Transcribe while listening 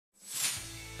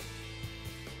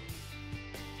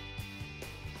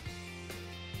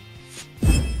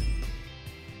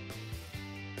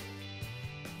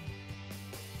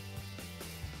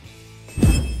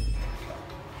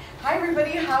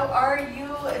How are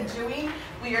you doing?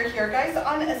 We are here, guys,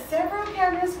 on several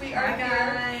cameras. We are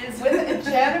here with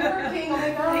Jennifer King. Oh my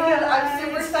God, I'm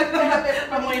super excited to have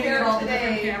everybody here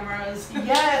today. Cameras.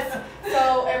 Yes.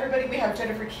 So everybody, we have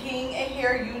Jennifer King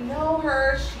here. You know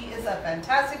her. She is a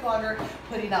fantastic blogger,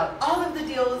 putting out all of the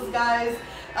deals, guys.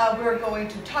 We're going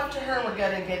to talk to her. We're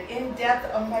going to get in depth.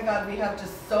 Oh my God, we have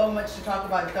just so much to talk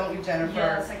about, don't we, Jennifer?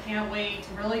 Yes, I can't wait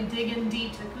to really dig in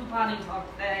deep to couponing talk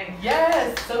today.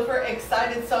 Yes, super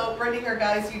excited. So Brenda here,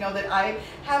 guys, you know that I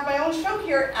have my own show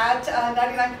here at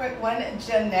 99.1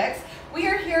 GenX. We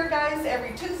are here, guys,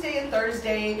 every Tuesday and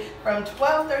Thursday from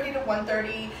 12:30 to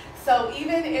 1:30. So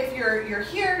even if you're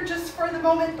here just for the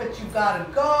moment, but you gotta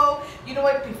go, you know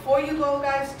what, before you go,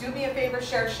 guys, do me a favor,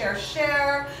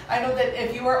 share. I know that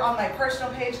if you are on my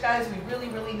personal page, guys, we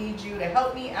really need you to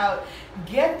help me out.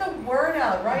 Get the word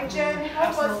out, right, Jen?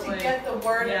 Help us to get the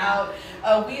word out.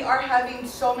 We are having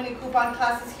so many coupon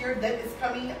classes here that is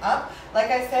coming up. Like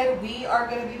I said, we are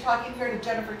going to be talking here to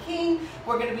Jennifer King.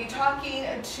 We're going to be talking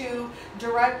to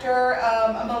director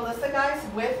Melissa, guys,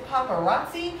 with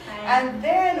Paparazzi. Hi. And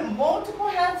then multiple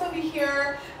hats over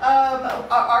here.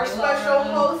 Our special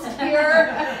host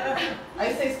here.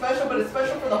 I say special, but it's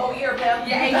special for the whole year, Pam.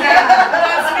 Yeah, exactly.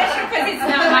 Well, special because it's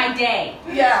not my day.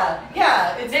 Yeah.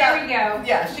 It's there we go.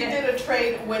 Yeah, she did a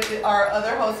trade with our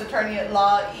other host, attorney at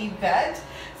law, Yvette.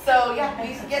 So yeah,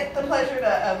 we get the pleasure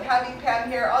of having Pam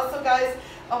here. Also, guys,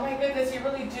 oh my goodness, you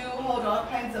really do hold all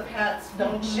kinds of hats,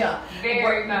 don't you?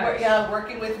 Very much.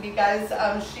 Working with me, guys.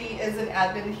 She is an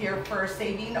admin here for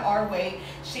Saving Our Way.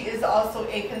 She is also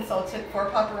a consultant for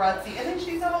Paparazzi, and then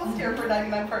she's a host here for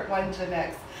 99.1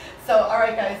 GenX. So, all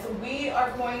right, guys, we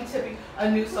are going to be, a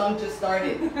new song just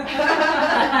started.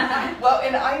 Well,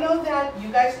 and I know that you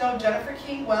guys know Jennifer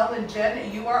King well, and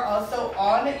Jen, you are also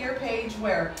on your page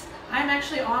where? I'm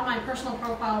actually on my personal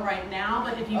profile right now,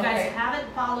 but if you guys haven't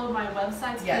followed my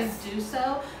websites, please do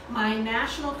so. My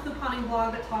national couponing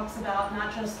blog that talks about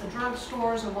not just the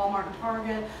drugstores or Walmart and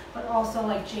Target, but also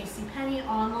like JCPenney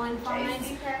online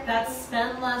finds. That's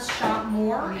Spend Less, Shop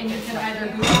More, and you can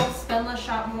either Google Spend Less,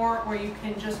 Shop More, or you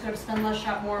can just go to Spend Less,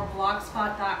 Shop More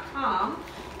blogspot.com.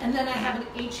 And then I have an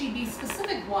HEB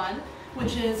specific one,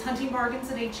 which is Hunting Bargains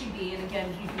at HEB. And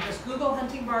again, you can just Google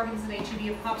Hunting Bargains at HEB,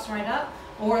 it pops right up.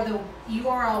 Or the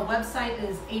URL website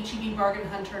is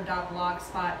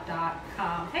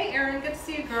hebbargainhunter.blogspot.com. Hey, Erin, good to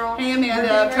see you, girl. Hey,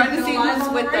 Amanda. I'm trying to see who's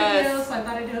with us. So I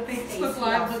thought I'd do a Facebook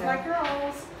Live with my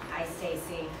girls. Hi,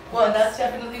 Stacy. Well, that's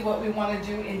definitely what we want to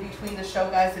do in between the show,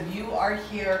 guys. If you are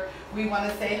here, we want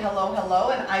to say hello,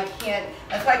 and I can't,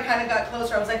 that's why I kind of got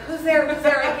closer. I was like, who's there?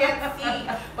 I can't see.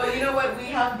 But you know what? We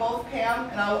have both Pam,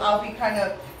 and I'll be kind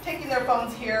of taking their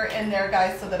phones here and there,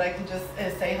 guys, so that I can just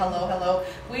say hello.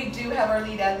 We do have our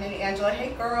lead admin, Angela.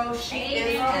 Hey, girl. She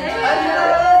is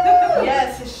under,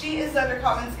 yes, she is under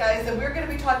comments, guys, and we're going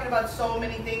to be talking about so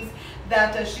many things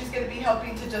that she's going to be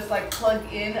helping to just like plug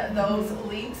in those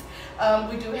links.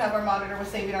 We do have our monitor with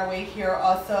Saving Our Way here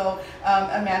also.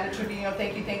 Amanda Trevino,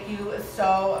 thank you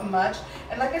so much.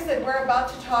 And like I said, we're about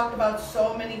to talk about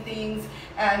so many things,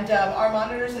 and our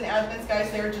monitors and admins, guys,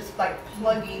 they're just like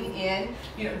plugging in,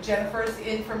 you know, Jennifer's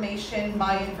information,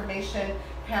 my information,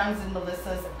 Pam's and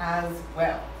Melissa's as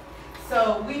well.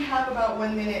 So we have about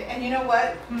 1 minute, and you know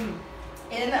what?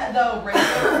 In the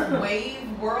radio wave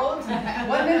world,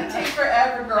 1 minute takes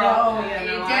forever, girl. Oh, yeah,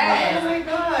 no, it does. Oh my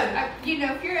God. You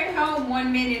know, if you're at home,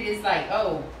 1 minute is like,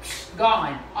 oh,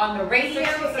 gone. On the radio,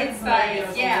 it's like,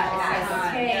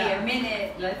 okay, a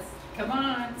minute. Let's, come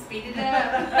on, speed it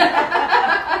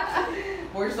up.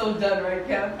 We're so done, right,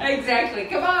 Kim? Exactly.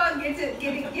 Come on, get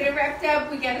it wrapped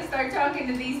up. We got to start talking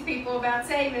to these people about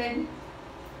saving.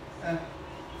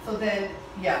 So then,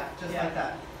 just like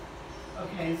that.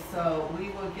 Okay, so we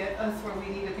will get us where we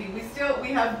need to be.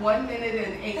 We have 1 minute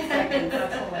and 8 seconds.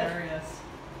 That's hilarious.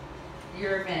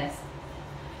 You're a mess.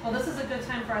 Well, this is a good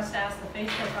time for us to ask the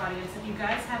Facebook audience if you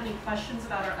guys have any questions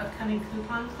about our upcoming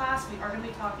coupon class. We are going to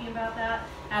be talking about that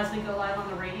as we go live on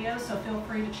the radio, so feel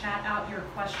free to chat out your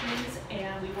questions,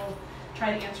 and we will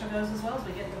try to answer those as well as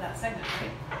we get into that segment,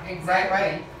 right? Exactly.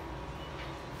 Right.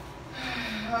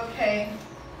 Okay.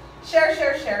 Share. Do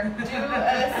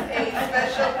us a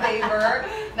special favor.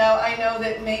 Now, I know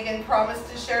that Megan promised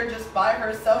to share just by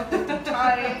herself 50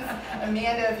 times.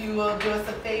 Amanda, if you will do us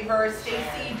a favor.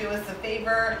 Stacy, do us a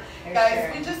favor.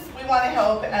 Guys, we want to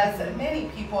help as many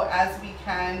people as we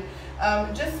can.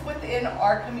 Just within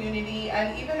our community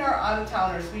and even our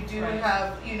out-of-towners. We do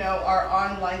have, you know, our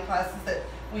online classes that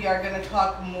we are going to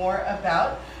talk more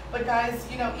about. But guys,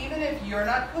 you know, even if you're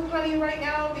not couponing right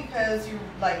now because you're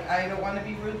like, I don't want to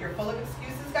be rude, you're full of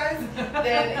excuses, guys,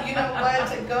 then you know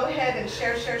what? Go ahead and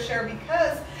share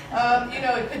because you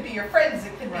know, it could be your friends,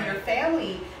 it could be your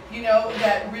family, you know,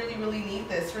 that really, really need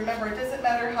this. Remember, it doesn't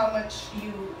matter how much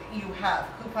you have.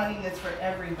 Couponing is for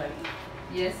everybody.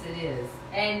 Yes, it is.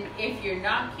 And if you're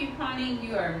not couponing,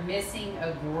 you are missing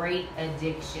a great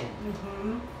addiction.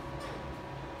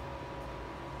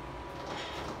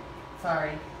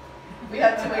 Sorry. We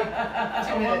had to wait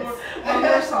 2 minutes. One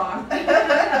more song.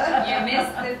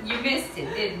 You missed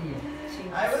it, didn't you?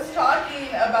 I was talking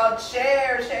about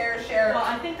share. Well,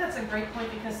 I think that's a great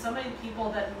point because so many people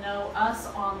that know us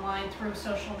online through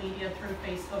social media, through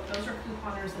Facebook, those are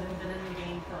couponers that have been in the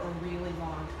game for a really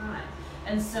long time.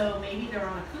 And so maybe they're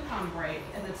on a coupon break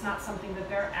and it's not something that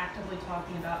they're actively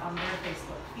talking about on their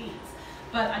Facebook feeds.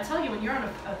 But I tell you, when you're on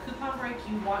a coupon break,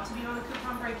 you want to be on a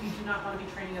coupon break, you do not want to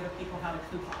be training other people how to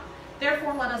coupon.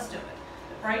 Therefore, let us do it.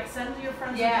 Right? Send to your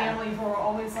friends and family who are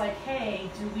always like, hey,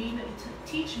 do we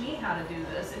teach me how to do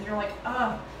this? And you're like,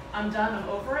 oh, I'm done, I'm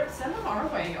over it. Send them our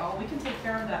way, y'all. We can take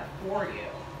care of that for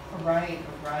you. Right.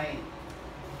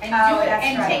 And do it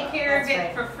and take care of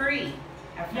it for free.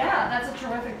 Yeah, that's a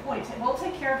terrific point. We'll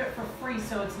take care of it for free,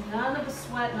 so it's none of the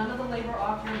sweat, none of the labor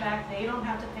off your back. They don't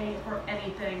have to pay for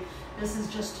anything. This is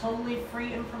just totally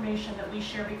free information that we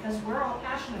share because we're all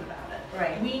passionate about it.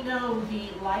 Right. We know the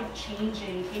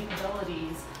life-changing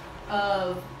capabilities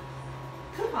of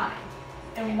couponing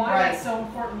and why it's so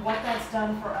important, what that's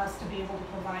done for us to be able to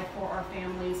provide for our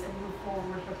families and move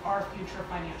forward with our future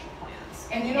financial plans.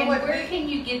 And you know what? Where can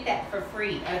you get that for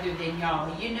free other than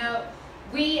y'all? You know,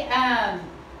 we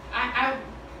I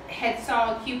had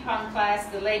saw a coupon class,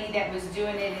 the lady that was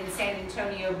doing it in San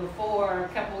Antonio before, a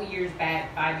couple of years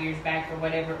back, 5 years back or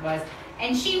whatever it was,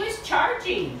 and she was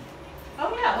charging.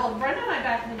 Oh yeah, well Brenda and I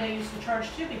back in the day used to charge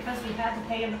too because we had to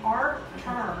pay in our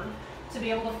turn to be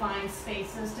able to find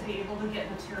spaces, to be able to get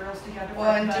materials together.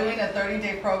 Well, and doing a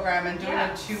 30-day program and doing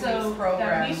a 2 weeks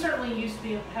program. We certainly used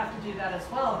to have to do that as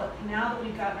well, but now that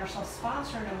we've gotten ourselves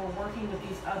sponsored and we're working with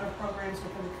these other programs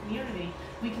within the community,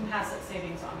 we can pass that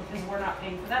savings on because we're not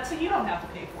paying for that, so you don't have to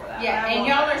pay for that. Yeah, and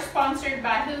y'all are sponsored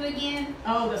by who again?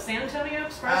 Oh, the San Antonio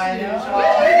Express. I know.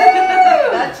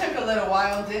 That took a little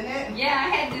while, didn't it? Yeah,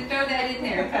 I had to throw that in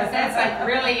there because that's like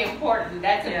really important.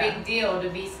 That's a big deal to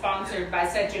be sponsored by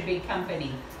such a big company.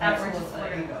 Absolutely. We're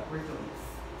gonna go. We're doing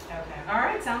this. Okay. All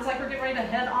right. Sounds like we're getting ready to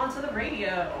head on to the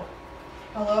radio.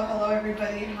 Hello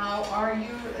everybody. How are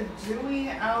you doing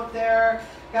out there?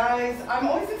 Guys, I'm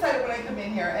always excited when I come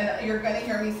in here, and you're going to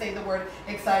hear me say the word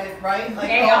excited, right? Like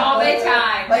all the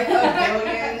time. Like a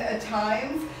billion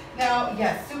times. Now,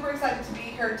 yes, super excited to be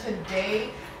here today.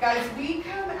 Guys, we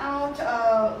come out,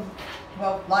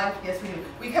 well, live, yes we do.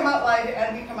 We come out live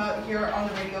and we come out here on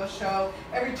the radio show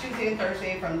every Tuesday and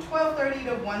Thursday from 12:30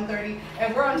 to 1:30,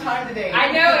 and we're on time today.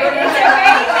 I know, it's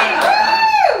amazing.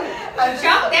 Woo!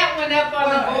 Chop that one up on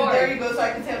the board. There you go, so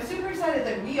I can say I'm super excited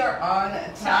that we are on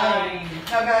time.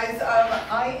 Now guys,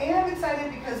 I am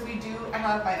excited because we do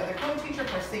have my other co-teacher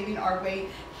for Saving Our Way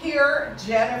here,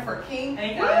 Jennifer King.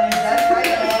 Hey guys. That's right,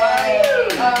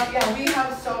 that's right. Yeah, we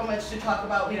have so much to talk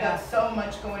about. We got so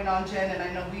much going on, Jen, and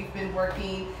I know we've been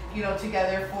working, you know,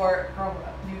 together for, girl,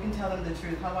 you can tell them the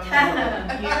truth. How long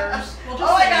have you been Years. We'll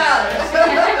just oh my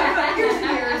God! Years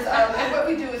and years. And what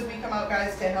we do is we come out,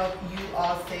 guys, to help you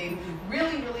all save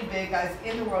really, really big, guys,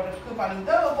 in the world of couponing.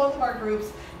 Though both of our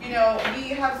groups, you know, we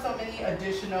have so many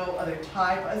additional other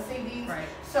type of savings. Right.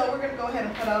 So we're going to go ahead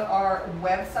and put out our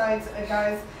websites,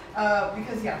 guys,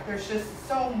 because, yeah, there's just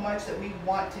so much that we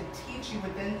want to teach you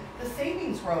within the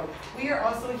savings world. We are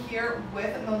also here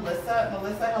with Melissa.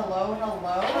 Melissa, hello.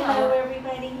 Hello,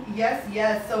 everybody.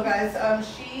 Yes. So, guys,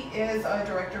 she is a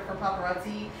director for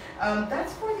Paparazzi.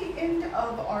 That's for the end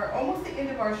of almost the end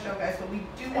of our show, guys, but we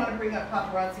do want to bring up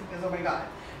Paparazzi because, oh my God,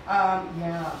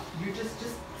 yeah, you're just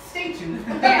stay tuned.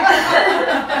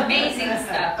 Amazing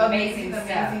stuff. Amazing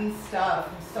stuff.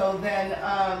 So then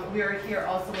we are here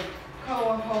also with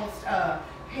co-host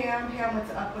Pam. Pam,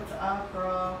 what's up,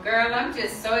 girl? Girl, I'm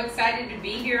just so excited to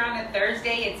be here on a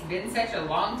Thursday. It's been such a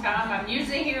long time. I'm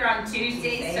usually here on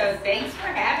Tuesdays, so thanks for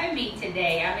having me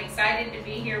today. I'm excited to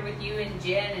be here with you and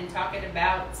Jen and talking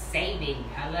about saving.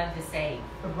 I love to save.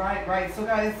 Right. So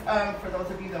guys, for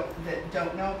those of you that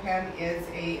don't know, Pam is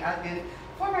a admin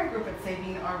for my group at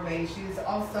Saving Our Way. She's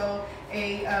also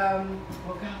a,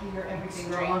 well, God, you're everything.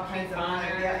 Extreme all kinds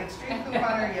couponer. of, extreme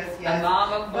couponer, yes. A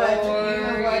mama But you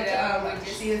know what, board,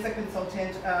 she is a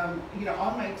consultant, you know,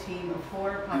 on my team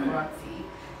for Paparazzi.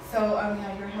 So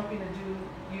yeah, you're helping to do,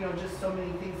 just so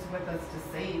many things with us to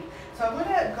save. So I'm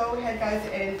gonna go ahead, guys,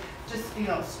 and just,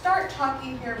 start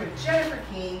talking here with Jennifer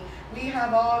King. We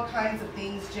have all kinds of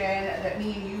things, Jen, that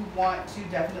me and you want to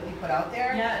definitely put out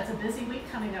there. Yeah, it's a busy week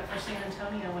coming up for San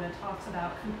Antonio when it talks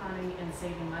about couponing and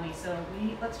saving money. So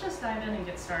let's just dive in and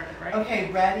get started, right?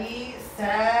 Okay, ready,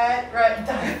 set, right,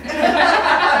 done.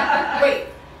 Wait,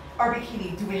 our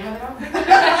bikini, do we have it on?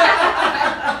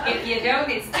 If you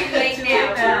don't, it's too late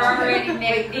now. We're already neck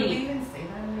Wait, could we deep. even say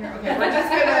that in here? Okay, we're just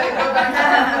gonna go back to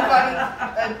our funny.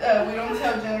 We don't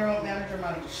tell General Manager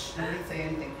Monty, shh, nobody say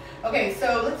anything. Okay,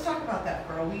 so let's talk about that,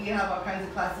 girl. We have all kinds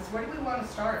of classes. Where do we want to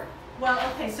start? Well,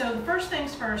 okay, so the first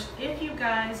things first, if you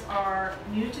guys are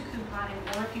new to couponing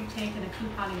or if you've taken a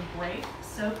couponing break,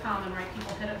 so common, right?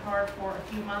 People hit it hard for a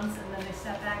few months and then they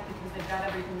step back because they've got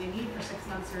everything they need for 6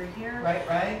 months or a year. Right,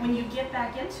 right. When you get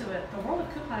back into it, the world of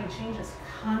couponing changes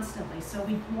constantly. So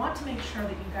we want to make sure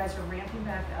that you guys are ramping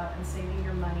back up and saving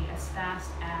your money as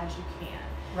fast as you can.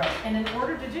 Right. And in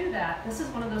order to do that, this is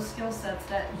one of those skill sets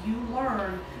that you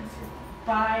learn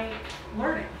by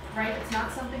learning, right? It's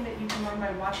not something that you can learn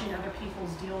by watching other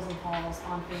people's deals and hauls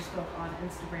on Facebook, on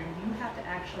Instagram. You have to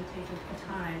actually take the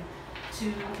time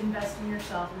to invest in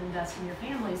yourself and invest in your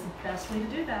families. The best way to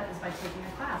do that is by taking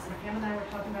a class. And Pam and I were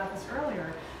talking about this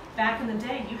earlier. Back in the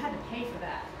day, you had to pay for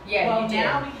that. Yeah, well, you did.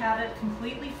 now we have it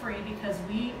completely free because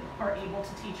we are able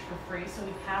to teach for free. So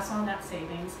we pass on that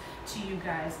savings to you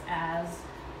guys as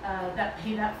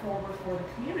pay that forward for the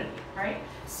community, right?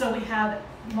 So we have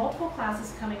multiple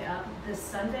classes coming up this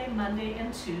Sunday, Monday,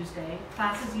 and Tuesday.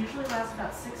 Classes usually last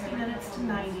about 60 minutes to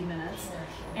 90 minutes.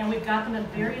 And we've got them at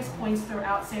various points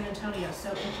throughout San Antonio.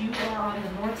 So if you are on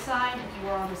the north side, if you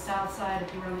are on the south side,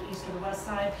 if you are on the east or the west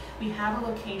side, we have a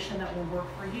location that will work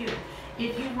for you.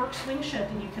 If you work swing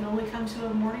shift and you can only come to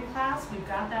a morning class, we've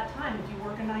got that time. If you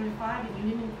work a 9 to 5 and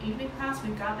you need an evening class,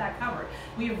 we've got that covered.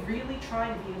 We have really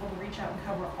tried to be able to reach out and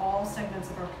cover all segments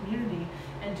of our community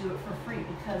and do it for free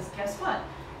because guess what?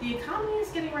 The economy is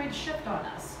getting ready to shift on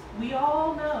us. We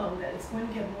all know that it's going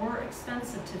to get more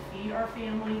expensive to feed our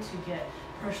family, to get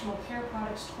personal care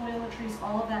products, toiletries,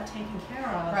 all of that taken care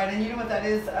of. Right, and you know what that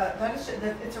is?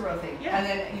 It's a real thing. Yeah. And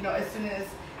then, as soon as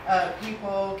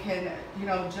people can,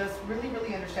 just really,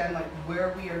 really understand like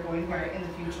where we are going here in the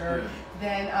future,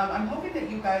 then I'm hoping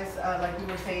that you guys, like we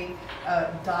were saying,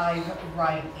 dive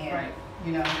right in. Right.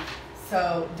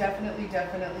 So definitely,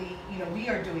 we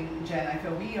are doing, Jen, I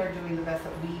feel we are doing the best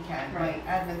that we can, right?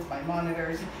 My admins, my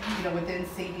monitors, within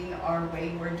saving our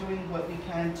way, we're doing what we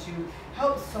can to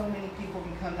help so many people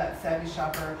become that savvy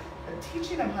shopper,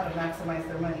 teaching them how to maximize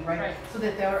their money, right? So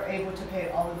that they're able to pay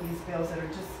all of these bills that are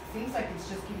just, seems like it's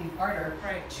just getting harder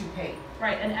to pay.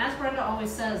 Right, and as Brenda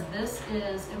always says, this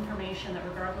is information that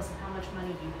regardless of how much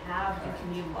money you have, you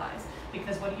can utilize.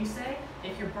 Because what do you say?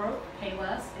 If you're broke, pay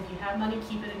less. If you have money,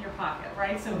 keep it in your pocket,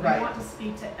 right? So we want to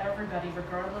speak to everybody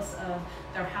regardless of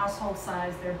their household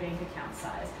size, their bank account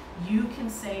size. You can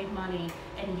save money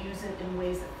and use it in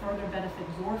ways that further benefit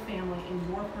your family and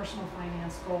your personal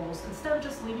finance goals instead of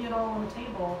just leaving it all on the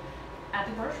table at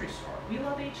the grocery store. We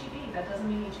love HEB. That doesn't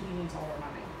mean HEB needs all our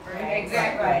money. Right?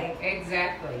 Exactly.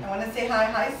 Exactly. I want to say hi.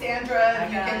 Hi, Sandra. Hi,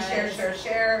 you can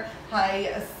share.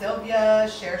 Hi, Sylvia.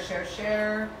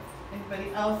 Share.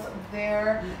 Anybody else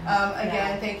there?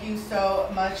 Again, thank you so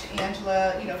much,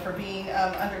 Angela, for being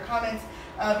under comments.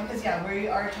 Because we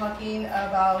are talking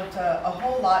about a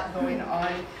whole lot going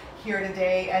on here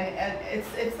today, and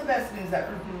it's the best news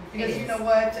ever. Because you know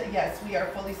what? Yes, we are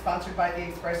fully sponsored by the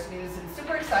Express News, and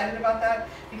super excited about that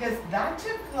because that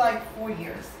took like 4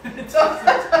 years. So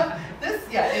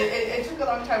it took a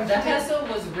long time. The hustle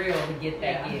was real to get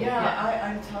that gig.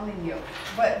 I'm telling you.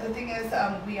 But the thing is,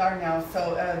 we are now.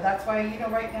 So that's why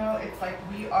right now it's like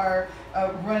we are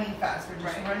running fast. We're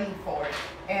just running forward.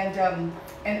 And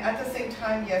at the same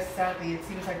time, yes, sadly, it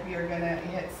seems like we are going to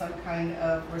hit some kind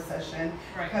of recession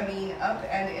coming up,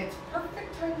 and it's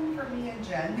perfect timing for me and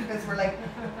Jen because we're like,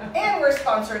 and we're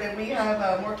sponsored, and we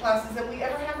have more classes than we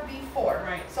ever have before.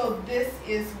 So this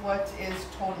is what is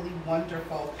totally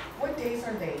wonderful. What days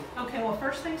are they? Okay, well,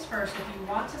 first things first, if you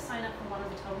want to sign up for one of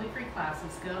the totally free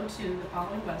classes, go to the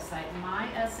following website,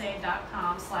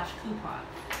 mysa.com/coupon.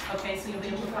 Okay, so you'll be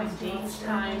able to find dates,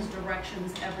 times,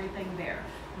 directions, everything there.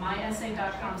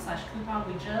 mysa.com/coupon.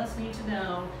 We just need to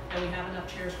know that we have enough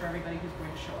chairs for everybody who's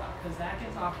going to show up because that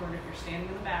gets awkward if you're standing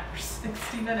in the back for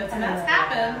 60 minutes, and that's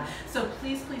happened. So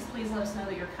please let us know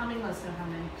that you're coming. Let us know how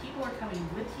many people are coming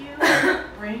with you.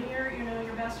 Bring your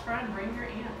best friend, bring your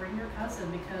aunt, bring your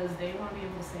cousin because they want to be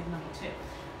able to save money too.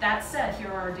 That said, here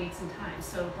are our dates and times.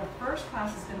 So the first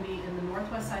class is going to be in the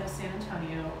northwest side of San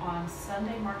Antonio on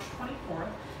Sunday, March 24th.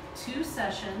 2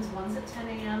 sessions. One's at 10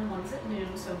 a.m., one's at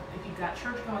noon. So if you've got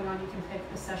church going on, you can pick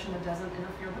the session that doesn't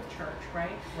interfere with church,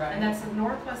 right? Right. And that's the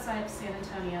northwest side of San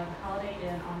Antonio, the Holiday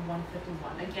Inn on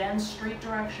 151. Again, street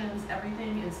directions,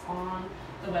 everything is on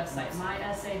the website,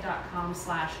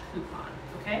 mysa.com/coupon,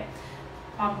 okay?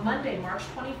 On Monday, March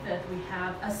 25th, we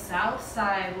have a South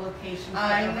Side location for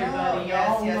everybody.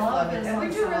 Yes, Y'all love this and on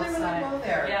we do South really, really Side. well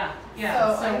there. Yeah, yeah.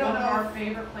 So, So, I don't one of know our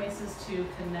favorite places to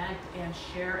connect and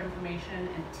share information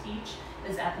and teach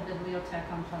is at the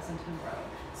Bibliothèque on Pleasanton Road.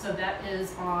 So that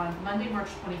is on Monday, March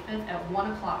 25th at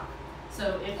 1 o'clock.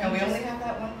 So if And you we only have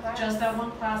that one class? just that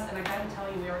one class, and I gotta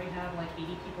tell you, we already have like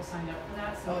 80 people signed up for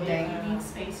that. So Oh, if dang. you need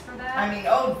space for that, I mean,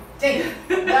 oh, dang,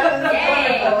 that is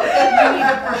Yay. wonderful. you need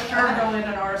to for sure go in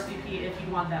an RSVP if you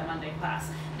want that Monday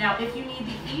class. Now, if you need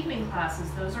the evening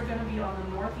classes, those are going to be on the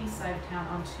northeast side of town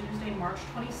on Tuesday, March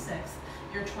 26th.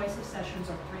 Your choice of sessions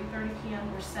are 3:30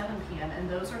 p.m. or 7 p.m. and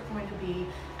those are going to be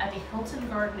at the Hilton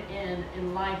Garden Inn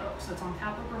in Live Oak. So it's on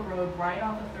Capital Road, right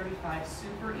off of 35,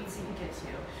 super easy to get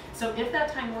to. So if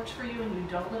that time works for you and you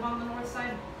don't live on the north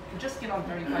side, just get on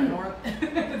 35 North.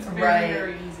 It's very,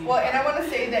 very easy. Well, and I want to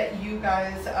say that you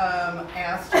guys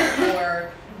asked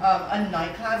for a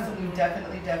night class, and we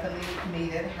definitely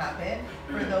made it happen.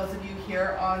 For those of you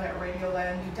here on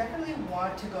Radioland, you definitely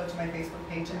want to go to my Facebook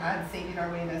page at Saving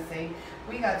Our Way in SA.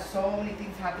 We got so many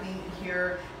things happening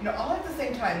here, you know, all at the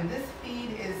same time. This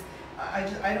feed is,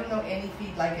 I don't know any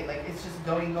feed like it. Like, it's just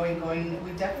going.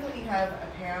 We definitely have a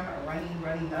Pam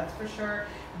running nuts for sure,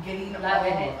 getting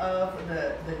all of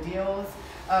the deals.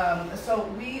 So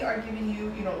we are giving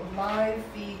you, you know, live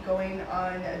feed going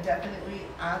on definitely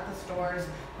at the stores.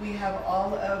 We have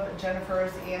all of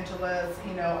Jennifer's, Angela's,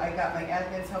 you know, I got my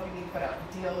admins helping me put out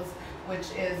deals, which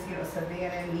is, you know,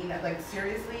 Savannah and Nina. Like,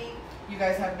 seriously, you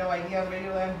guys have no idea on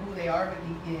Radioland who they are, but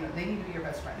you know, they need to be your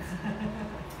best friends.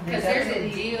 Because there's a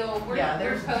deal, we're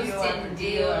posting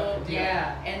deal,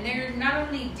 yeah, and there's not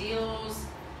only deals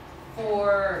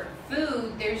for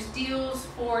food, there's deals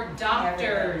for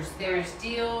doctors, there's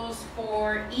deals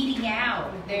for eating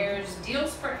out, there's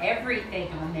deals for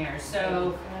everything on there.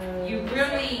 So you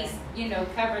really, you know,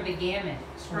 cover the gamut.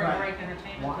 Spring break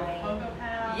entertainment, Pogo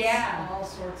Pass, yeah, all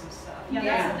sorts of stuff. Yeah,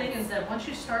 that's the thing is that once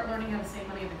you start learning how to save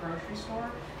money at the grocery store,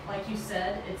 like you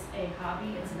said, it's a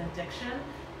hobby, it's an addiction.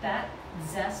 That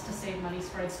zest to save money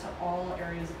spreads to all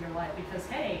areas of your life because,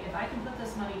 hey, if I can put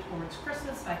this money towards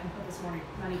Christmas, if I can put this money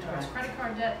towards credit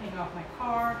card debt, paying off my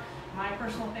car, my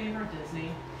personal favorite,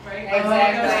 Disney, right?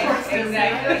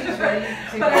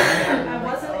 Exactly. But I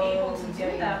wasn't able to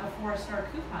do that before I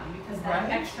started couponing because that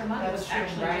extra money was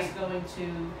actually just going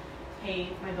to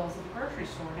pay my bills at the grocery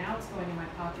store. Now it's going in my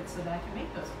pocket so that I can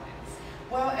make those plans.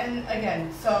 Well, and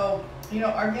again, so, you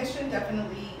know, our mission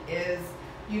definitely is,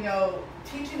 you know,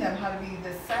 teaching them how to be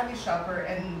this savvy shopper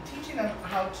and teaching them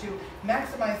how to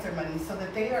maximize their money so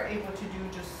that they are able to do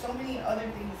just so many other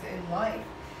things in life.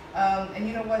 And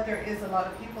you know what, there is a lot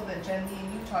of people that Jen, me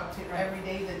and you talk to every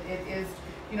day that it is,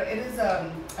 you know, it is, I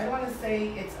don't want to say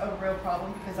it's a real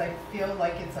problem because I feel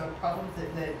like it's a problem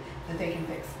that they can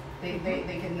fix. They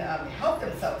can help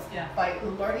themselves by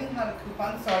learning how to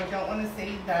coupon. So I don't want to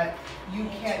say that you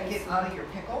can't get out of your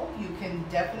pickle. You can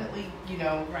definitely, you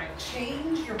know,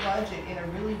 change your budget in a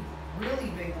really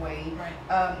big way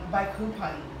by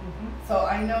couponing. So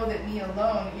I know that me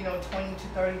alone, you know, $20,000 to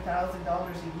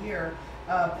 $30,000 a year.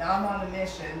 I'm on a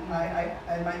mission.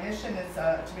 And my mission is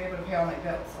to be able to pay all my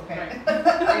bills. Okay.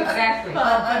 Exactly.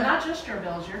 But not just your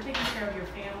bills. You're taking care of your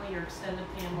family, your extended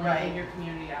family, and your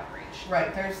community outreach.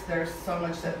 Right. There's so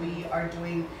much that we are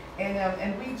doing,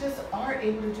 and we just are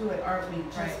able to do it, aren't we?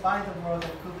 Just by the world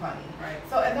of couponing. Right.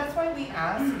 So, and that's why we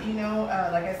ask. You know,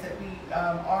 like I said, we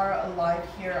are live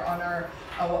here on our,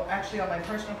 well, actually on my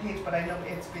personal page, but I know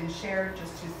it's been shared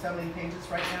just to so many pages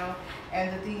right now.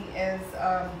 And the thing is,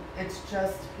 it's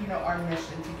just, you know, our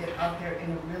mission to get out there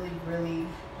in a really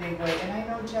big way. And I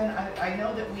know, Jen, I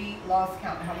know that we lost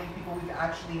count how many people we've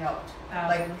actually helped.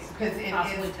 Thousands. Like, because it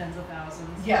possibly is tens of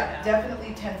thousands. Yeah,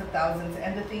 definitely tens of thousands.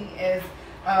 And the thing is,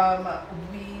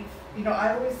 we've, you know,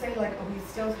 I always say, like, we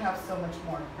still have so much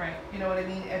more. Right. You know what I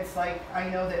mean? It's like, I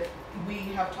know that we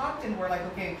have talked and we're like,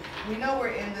 okay, we know we're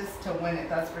in this to win it.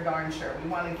 That's for darn sure. We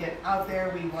want to get out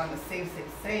there. We want to save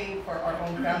for our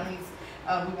own families.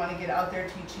 We want to get out there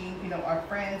teaching, you know, our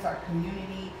friends, our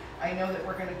community. I know that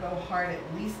we're going to go hard at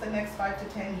least the next 5 to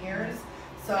 10 years.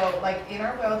 So, like, in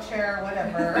our wheelchair,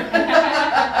 whatever.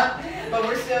 But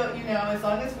we're still, you know, as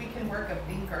long as we can work a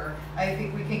finger. I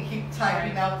think we can keep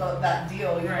typing out that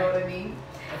deal, you know what I mean?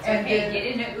 It's and okay, then, get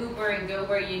in an Uber and go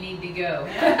where you need to go.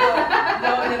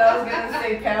 no, and then I was going to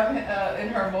say Pam in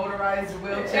her motorized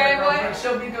wheelchair, but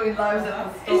she'll be doing lives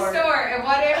at the store. And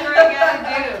whatever I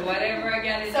gotta do, whatever I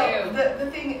gotta do. So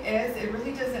the thing is, it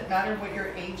really doesn't matter what your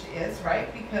age is,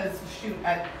 right? Because shoot,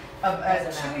 at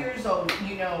 2 years old,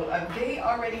 you know, they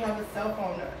already have a cell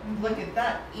phone. Look at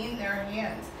that in their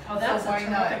hands. Oh, that's so a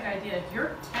terrific idea. If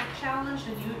you're tech challenged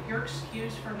and your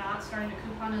excuse for not starting to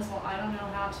coupon is, well, I don't know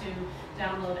how to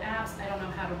download apps, I don't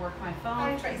know how to work my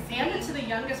phone. Hand it to the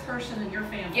youngest person in your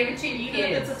family. Give it to your Even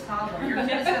kids. if it's a toddler. Your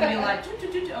kid's going to be like,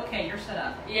 okay, you're set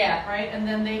up. Yeah. Right? And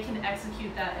then they can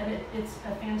execute that. And it's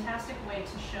a fantastic way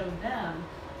to show them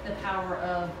the power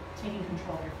of taking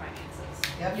control of your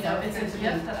finances. Yep, you know, it's a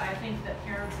gift that I think that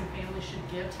parents and families should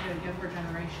give to a younger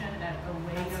generation at a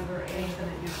way younger age than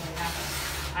it usually happens.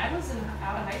 I was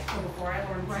out of high school before I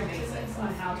learned some basics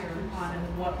on how to coupon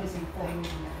and what was important.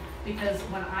 Because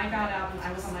when I got out and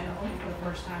I was on my own for the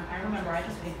first time, I remember I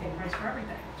just paid full price for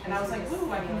everything. And I was like,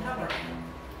 ooh, I can cover it.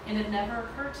 And it never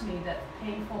occurred to me that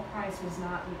paying full price was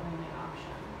not the only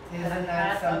option. That I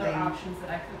had other options, that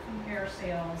I could compare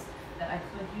sales, that I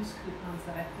could use coupons,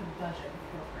 that I could budget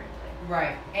appropriately.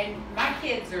 Right, and my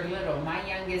kids are little. My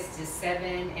youngest is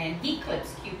 7, and he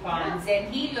clips coupons,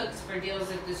 and he looks for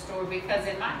deals at the store, because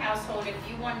in my household, if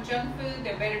you want junk food,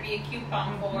 there better be a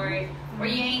coupon for it, or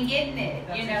you ain't getting it.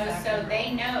 That's you know, exactly so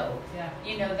they know. Yeah.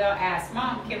 You know, they'll ask,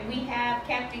 Mom, can we have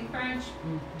Captain Crunch?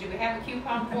 Do we have a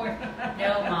coupon for it?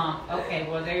 No, Mom. Okay,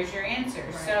 well, there's your answer.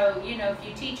 Right. So, you know, if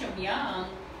you teach them young,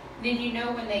 then you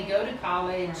know when they go to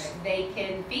college, Right. they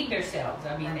can feed themselves.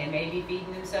 I mean, they may be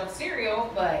feeding themselves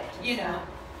cereal, but, you know,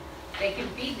 they can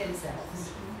feed themselves.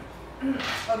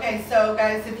 Okay, so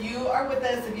guys, if you are with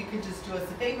us, if you could just do us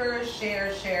a favor,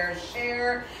 share.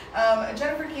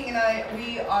 Jennifer King and I,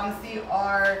 we honestly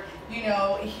are, you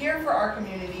know, here for our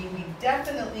community. We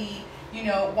definitely, you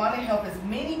know, want to help as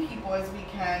many people as we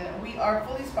can. We are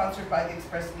fully sponsored by the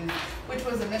Express News, which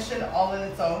was a mission all in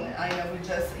its own. I know we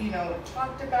just, you know,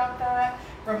 talked about that.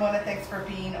 Ramona, thanks for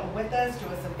being with us. Do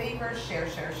us a favor,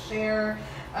 share.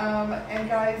 And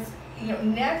guys, you know,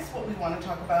 next what we want to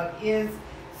talk about is,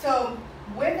 so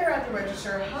when they're at the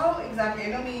register, how exactly, I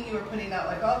know me and you were putting out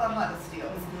like all the hottest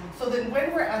deals. So then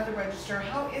when we're at the register,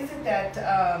 how is it that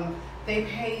they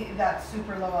pay that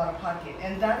super low out of pocket?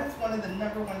 And that is one of the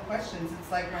 #1 questions.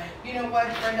 It's like, you know what,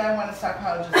 Brenda, I want to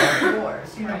stockpile just like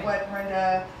yours. You know what,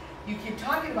 Brenda, you keep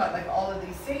talking about like all of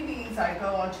these savings. I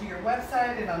go onto your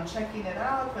website and I'm checking it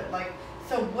out, but like,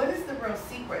 so what is the real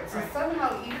secret? So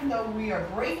somehow, even though we are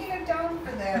breaking it down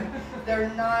for them, they're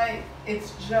not,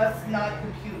 it's just not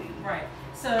computing. Right.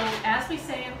 So as we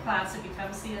say in class, if you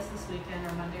come see us this weekend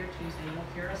or Monday or Tuesday,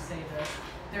 you'll hear us say this,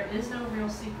 there is no real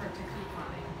secret to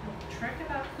couponing. The trick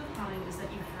about couponing is that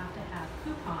you have to have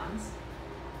coupons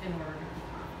in order to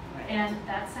coupon. Right. And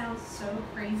that sounds so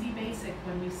crazy basic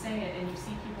when we say it, and you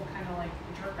see people kind of like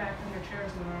jerk back in their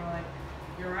chairs and they're like,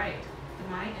 you're right.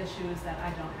 My issue is that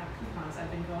I don't have coupons. I've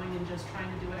been going and just trying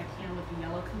to do what I can with the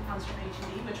yellow coupons from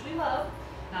H&E, which we love.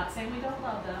 Not saying we don't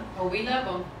love them. Oh, we love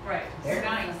them. Right. They're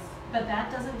nice. But that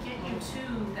doesn't get you to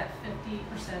that 50%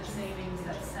 savings,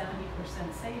 that 70%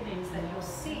 savings that you'll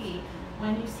see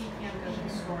when you see Pam go to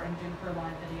the store and do her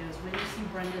live videos, when you see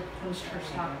Brenda post her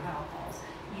stockpile hauls.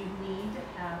 You need to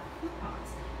have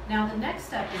coupons. Now the next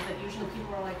step is that usually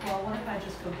people are like, well, what if I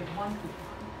just go give one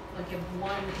coupon? Like give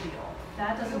one deal.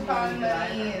 That doesn't coupon do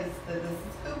money is this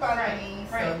is coupon money,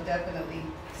 so definitely.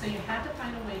 So you have to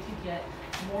find a way to get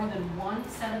more than one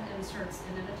set of inserts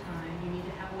in at a time. You need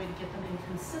to have a way to get them in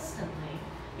consistently,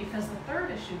 because the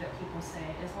third issue that people say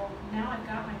is, well, now I've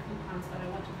got my coupons, but I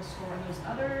went to the store and those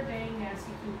other dang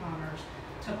nasty couponers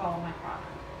took all of my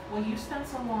product. Well, you spent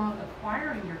so long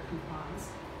acquiring your coupons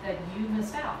that you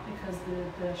missed out because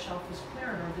the shelf was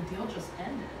cleared or the deal just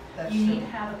ended. That's you true. need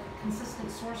to have a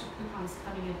consistent source of coupons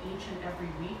coming in each and every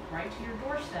week right to your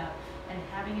doorstep and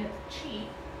having it cheap,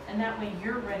 and that way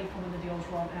you're ready for when the deals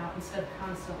roll out instead of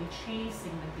constantly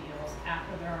chasing the deals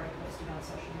after they're already posted on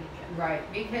social media. Right,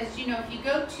 because you know, if you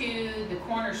go to the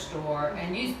corner store, a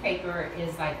newspaper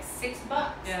is like $6.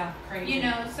 Yeah, crazy. You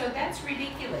know, so that's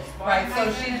ridiculous. Why Right, am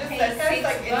I so she gonna just pay said, guys,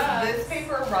 $6? like, it's this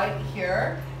paper right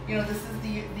here. You know, this is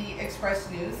the Express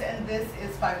News, and this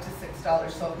is $5 to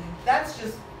 $6. So that's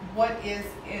just what is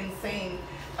insane.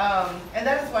 And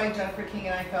that is why Jennifer King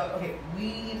and I felt, okay,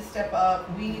 we need to step up.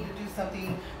 We need to do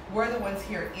something. We're the ones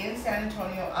here in San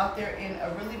Antonio, out there in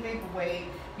a really big way,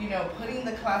 you know, putting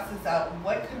the classes out.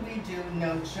 What could we do?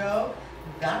 No joke.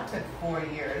 That took 4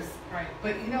 years. Right.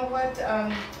 But you know what?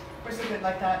 we're so good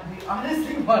like that. We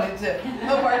honestly wanted to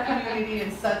help our community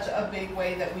in such a big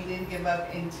way that we didn't give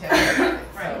up until right.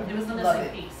 So, it was the love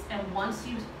missing it. piece. And once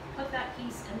you put that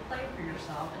piece in play for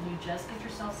yourself and you just get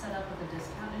yourself set up with a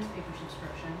discount newspaper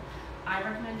subscription, I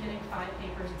recommend getting 5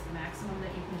 papers. It's the maximum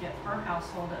that you can get per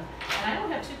household. And I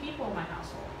don't have 2 people in my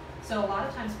household. So a lot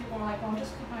of times people are like, well, I'm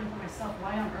just couponing for myself.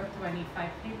 Why on earth do I need 5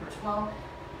 papers? Well,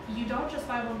 you don't just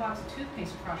buy 1 box of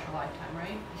toothpaste across your lifetime,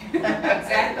 right?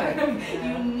 Exactly.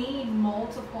 You need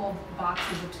multiple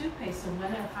boxes of toothpaste. So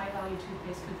when a high value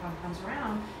toothpaste coupon comes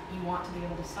around, you want to be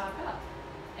able to stock up.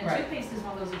 And Right. toothpaste is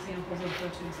one of those examples, those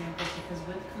go-to examples, because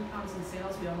with coupons and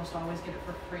sales, we almost always get it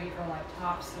for free or like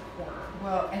tops a quarter.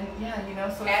 Well, and yeah, you know,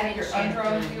 so it's Added like your shampoo,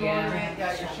 underarm yeah.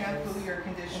 deodorant, your shampoo, your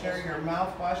conditioner, your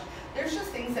mouthwash. There's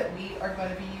just things that we are going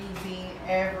to be using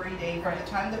every day from the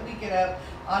time that we get up,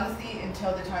 honestly,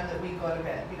 until the time that we go to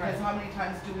bed. Because how many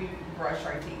times do we brush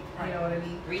our teeth? You know what I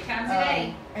mean? 3 times a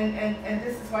day. And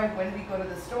this is why when we go to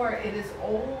the store, it is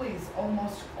always,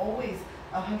 almost always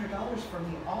 $100 for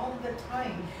me all the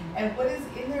time. And what is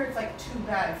in there? It's like 2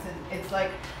 bags, and it's like,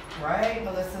 right?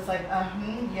 Melissa's like,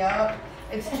 yep.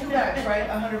 It's 2 bags, right?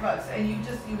 $100, and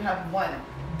you have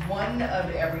one of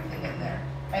everything in there.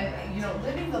 And you know,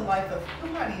 living the life of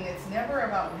couponing, it's never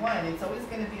about one. It's always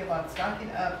going to be about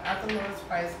stocking up at the lowest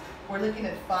price. We're looking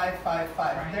at 5, 5, 5.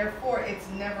 Right. Therefore, it's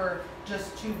never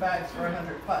just 2 bags for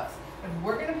 $100. If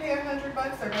we're going to pay $100,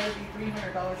 there better be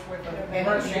 $300 worth of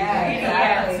energy. Yeah, You know what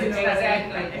I mean?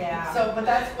 exactly. Yeah. So, but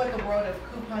that's what the world of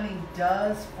couponing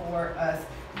does for us.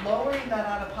 Lowering that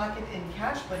out of pocket in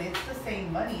cash, but it's the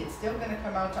same money. It's still going to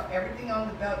come out to everything on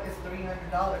the belt is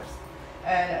 $300.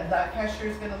 And that cashier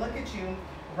is going to look at you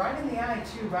right in the eye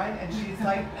too, right? And she's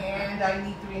like, and I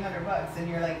need $300. And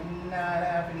you're like, not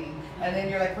happening. And then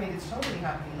you're like, wait, it's totally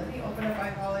happening. Let me open up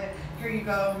my wallet. Here you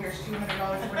go. Here's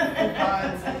 $200 worth of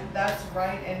coupons. That's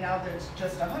right. And now there's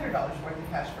just $100 worth of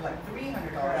cash for like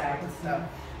 $300 worth of stuff.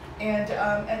 And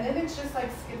then it's just like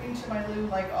skipping to my loo,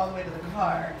 like all the way to the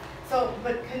car. So,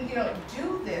 but can you know,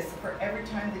 do this for every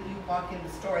time that you walk in the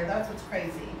store. And that's what's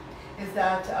crazy. Is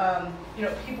that you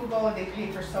know, people go and they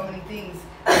pay for so many things,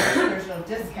 there's no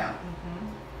discount.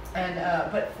 And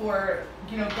but for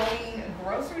you know, going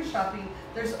grocery shopping,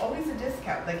 there's always a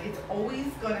discount. Like it's always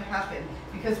going to happen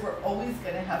because we're always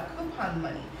going to have coupon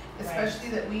money, especially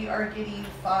that we are getting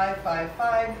 5, 5,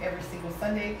 5 every single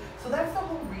Sunday. So that's the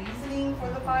whole reasoning for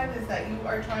the 5 is that you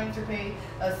are trying to pay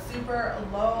a super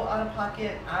low out of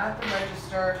pocket at the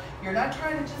register. You're not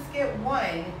trying to just get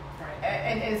one.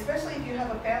 And especially if you have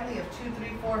a family of 2, 3,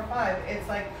 4, 5, it's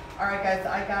like, all right, guys,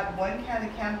 I got 1 can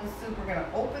of Campbell's soup. We're gonna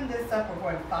open this up. We're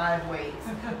going 5 ways.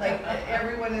 Like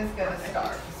everyone is gonna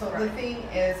starve. So the thing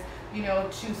is, you know,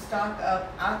 to stock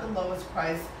up at the lowest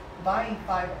price, buying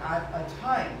 5 at a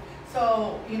time.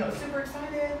 So you know, super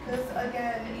excited because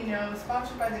again, you know,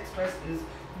 sponsored by the Express News,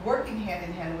 working hand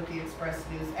in hand with the Express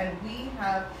News, and we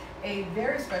have a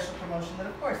very special promotion that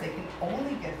of course they can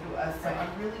only get through us, so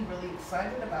I'm really, really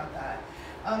excited about that.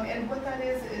 And what that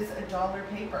is $1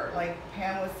 paper. Like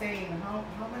Pam was saying, how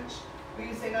much were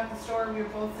you saying at the store? We were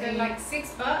both saying like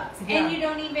 $6, Yeah.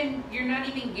 and you're not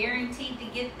even guaranteed to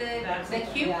get the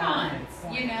coupons.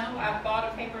 You know, I've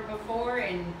bought a paper before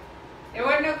and there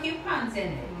were no coupons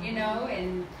in it. You know,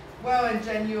 and well, and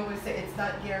Jen, you always say it's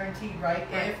not guaranteed, right?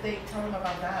 If they tell them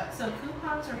about that. So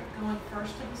coupons are going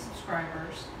first to the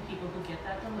subscribers, the people who get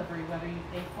that delivery, whether you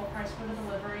pay full price for the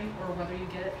delivery or whether you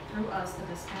get it through us, the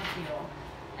discount deal.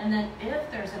 And then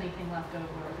if there's anything left over,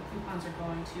 the coupons are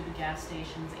going to the gas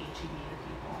stations, HEB, the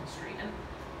people on the street. And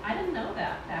I didn't know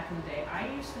that back in the day. I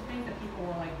used to think that people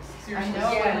were like seriously I know,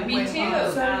 stealing me too.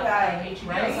 coupons So out did I. of HEB.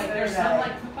 Right? I was like, So there's did some I.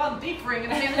 like coupon deep ring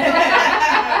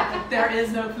and there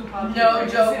is no coupon. No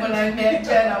joke, when I met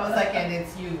Jen, I was like, and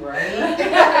it's you, right?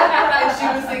 And she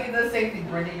was thinking the same thing.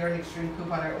 Brenda, you're an extreme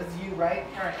couponer. It was you, right?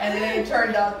 Right. And then it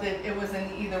turned out that it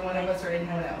wasn't either one of us or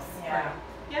anyone else. Yeah.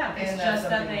 Yeah, it's And that's just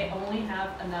that something- they only have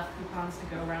enough coupons to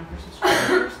go around for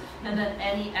subscribers, and then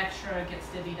any extra gets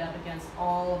divvied up against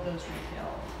all of those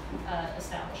retail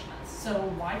establishments. So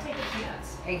why take a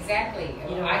chance? exactly.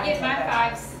 You don't I want get to my take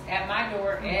that 5s at my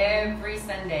door every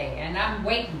Sunday, and I'm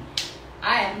waiting.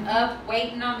 I am up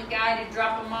waiting on the guy to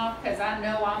drop them off because I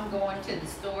know I'm going to the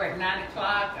store at 9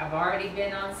 o'clock. I've already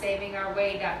been on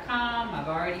savingourway.com. I've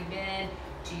already been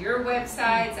to your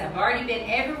websites. I've already been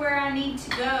everywhere I need to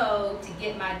go to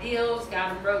get my deals,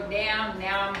 got them wrote down.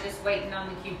 Now I'm just waiting on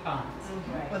the coupons.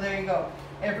 Well, there you go.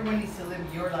 Everyone needs to live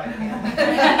your life, man.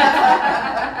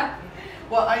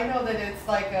 Well, I know that it's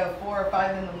like 4 or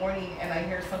 5 in the morning and I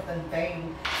hear something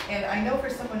bang. And I know for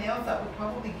someone else that would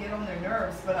probably get on their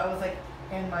nerves, but I was like,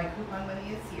 and my coupon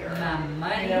money is here. My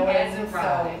money You know what I has mean?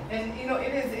 arrived. So, and you know,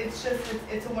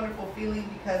 it's a wonderful feeling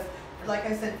because, like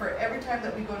I said, for every time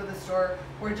that we go to the store,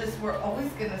 we're always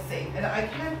gonna save. And I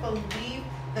can't believe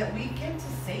that we get to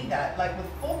say that, like with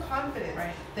full confidence,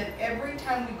 Right. that every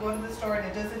time we go to the store, and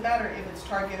it doesn't matter if it's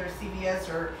Target or CVS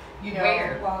or, you know,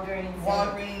 Where?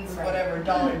 Walgreens, Right. whatever,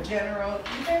 Dollar General,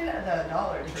 even the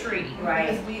Dollar Tree. Tree. Right.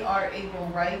 Because we are able,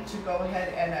 right, to go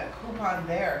ahead and coupon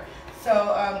there.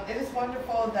 So it is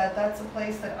wonderful that that's a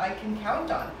place that I can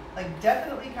count on. Like,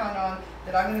 definitely count on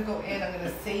that I'm going to go in, I'm going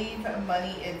to save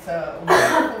money. It's a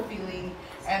wonderful feeling,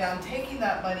 and I'm taking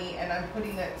that money and I'm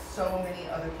putting it so many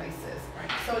other places.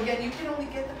 Right. So again, you can only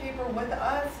get the paper with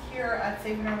us here at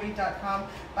SavingOurWay.com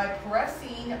by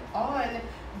pressing on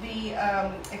the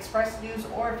Express News,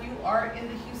 or if you are in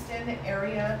the Houston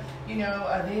area, you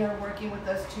know, they are working with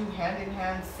us too, hand in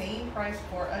hand, same price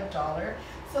for $1.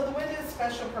 So the way this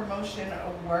special promotion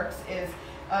works is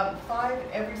 5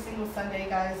 every single Sunday,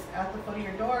 guys, at the foot of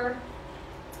your door.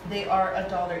 They are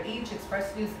 $1 each.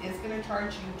 Express News is going to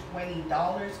charge you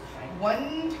 $20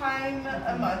 one time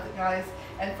a month, guys.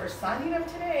 And for signing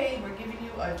up today, we're giving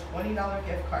you a $20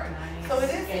 gift card. Nice. So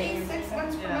it is a 6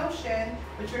 months Yeah. promotion,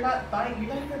 but you're not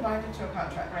even buying into a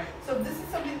contract. Right. So this is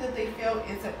something that they feel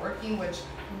isn't working, which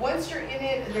once you're in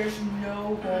it, there's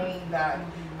no going back.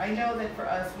 I know that for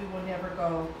us, we will never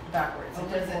go backwards. It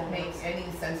Only doesn't make forwards.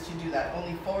 any sense to do that.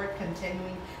 Only forward,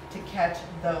 continuing to catch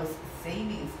those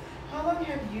savings. How long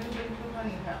have you been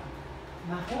couponing now?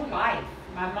 My whole life.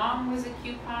 My mom was a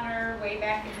couponer way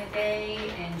back in the day,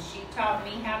 and she taught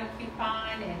me how to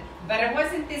coupon. But it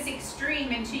wasn't this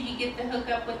extreme until you get the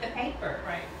hookup with the paper.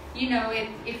 Right. You know,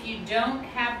 if you don't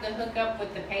have the hookup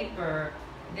with the paper,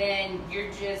 then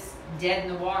you're just dead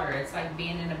in the water. It's like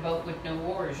being in a boat with no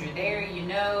oars. You're there, you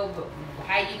know, but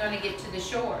how are you going to get to the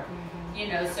shore? You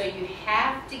know, so you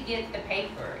have to get the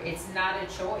paper. It's not a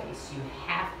choice. You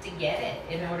have to get it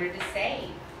in order to save.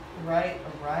 Right.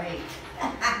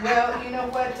 Well, you know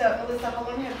what, Melissa, how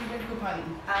long have you been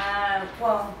couponing?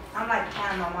 Well, I'm like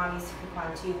Pam, my mom used to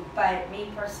coupon too, but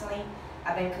me personally,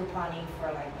 I've been couponing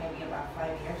for like maybe about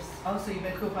 5 years. Oh, so you've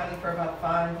been couponing for about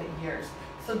 5 years.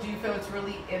 So do you feel it's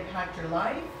really impact your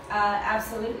life?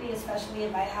 Absolutely, especially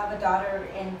if I have a daughter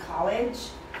in college.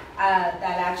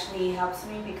 That actually helps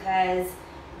me because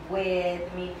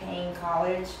with me paying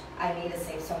college, I need to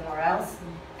save somewhere else,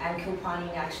 and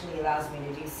couponing actually allows me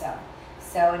to do so.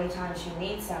 So anytime she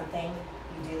needs something,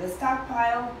 you do the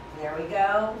stockpile, there we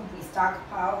go, we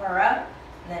stockpile her up,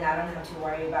 and then I don't have to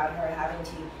worry about her having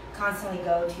to constantly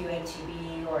go to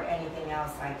HEB or anything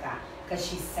else like that, because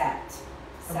she's set.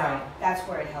 So Right. that's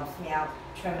where it helps me out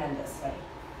tremendously.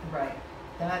 Right.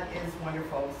 That is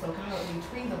wonderful. So God,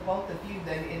 between the both of you,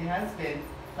 then it has been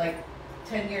like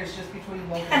 10 years just between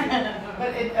both of you.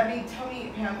 But I mean, tell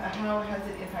me, Pam, how has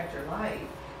it impacted your life?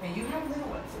 And you have little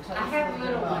ones, so tell I us have a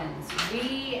little little bit about. ones.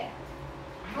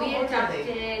 How We old are they?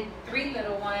 adopted 3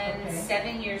 little ones Okay.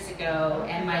 7 years ago, Oh,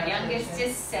 and my youngest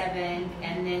congratulations. is 7,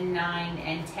 and then 9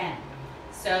 and 10.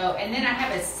 So, and then I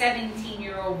have a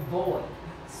 17-year-old boy.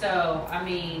 So, I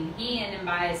mean, he in and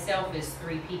by himself is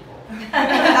 3 people. You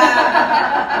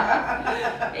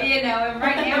know, and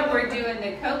right now we're doing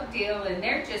the Coke deal, and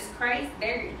they're just crazy.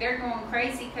 They're going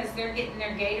crazy because they're getting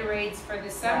their Gatorades for the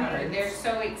summer. Right. They're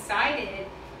so excited,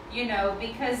 you know,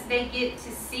 because they get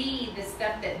to see the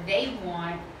stuff that they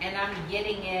want, and I'm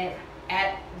getting it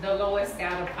at the lowest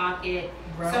out of pocket.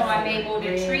 Right. So I'm able to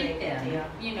Really treat good them, deal.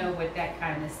 you know, with that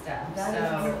kind of stuff. That is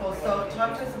So wonderful. So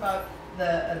talk to us about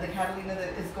the Catalina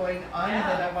that is going on, and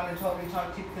Yeah. then I want to totally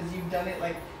talk to you because you've done it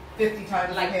like 50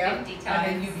 times, Like Pam, 50 and then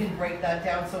times. you can break that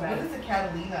down. So what Right. is a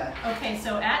Catalina? Okay,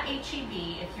 so at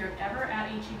HEB, if you're ever at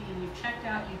HEB and you've checked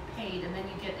out, you've paid, and then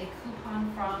you get a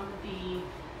coupon from the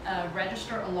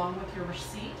register along with your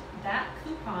receipt, that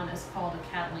coupon is called a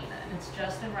Catalina, and it's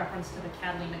just in reference to the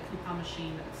Catalina coupon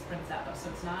machine that it sprints out of. So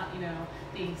it's not, you know,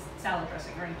 the salad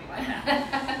dressing or anything like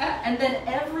that. And then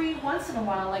every once in a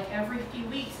while, like every few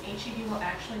weeks, HEB will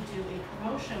actually do a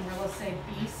promotion where they'll say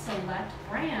these select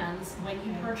brands, when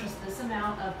you purchase this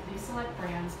amount of these select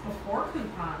brands before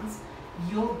coupons,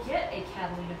 you'll get a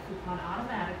Catalina coupon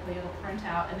automatically. It'll print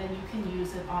out, and then you can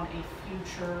use it on a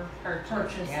future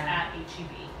purchase Yeah. at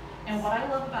HEB. And what I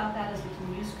love about that is we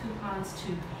can use coupons to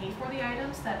pay for the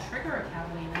items that trigger a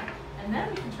Catalina, and then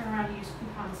we can turn around and use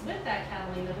coupons with that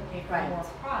Catalina to pay for Right. more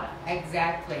product.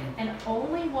 Exactly. And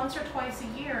only once or twice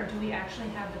a year do we actually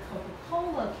have the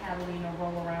Coca-Cola Catalina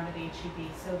roll around at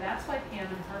HEB. So that's why Pam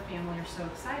and her family are so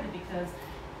excited, because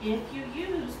if you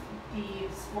use the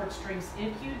sports drinks,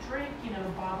 if you drink, you know,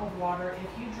 bottled water,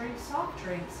 if you drink soft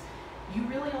drinks, you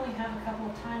really only have a couple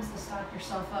of times to stock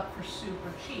yourself up for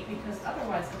super cheap, because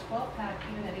otherwise the 12-pack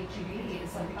even at HEB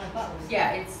is like $5.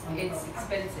 Yeah, it's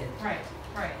expensive. Right,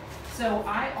 right. So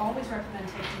I always recommend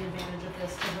taking advantage of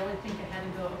this to really think ahead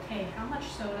and go, okay, how much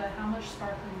soda, how much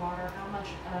sparkling water, how much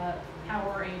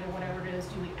Powerade or whatever it is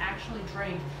do we actually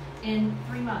drink in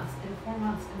 3 months, in 4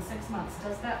 months, in 6 months?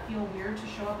 Does that feel weird to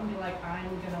show up and be like, I'm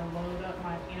gonna load up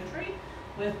my pantry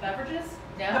with beverages?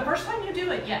 No. The first time you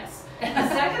do it, yes. The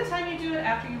second time you do it,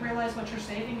 after you realize what you're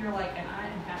saving, you're like, and I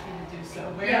am happy to do so.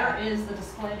 Where is the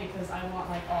display, because I want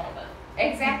like all of it.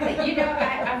 Exactly.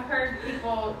 I've heard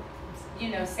people,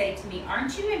 say to me,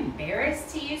 aren't you embarrassed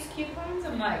to use coupons?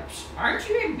 I'm like, aren't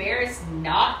you embarrassed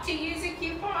not to use a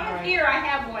coupon? Right. Here, I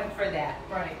have one for that.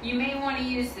 Right. You may want to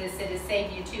use this. It'll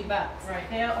save you $2. Right.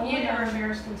 They only are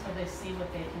embarrassed until they see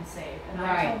what they can save. And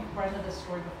I told Brenda this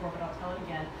story before, but I'll tell it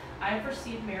again. I've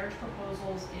received marriage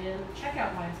proposals in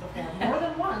checkout lines before, more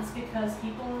than once, because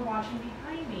people are watching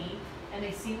behind me and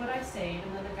they see what I save,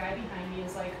 and then the guy behind me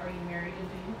is like, are you married and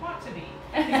do you want to be?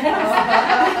 Because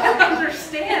I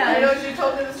understand. I know she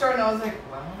told me the story and I was like,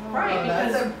 wow, right,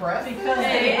 that's impressive. Because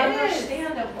they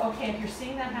understand that, okay, if you're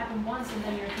seeing that happen once and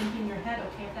then you're thinking in your head,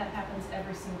 okay, if that happens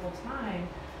every single time,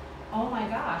 oh my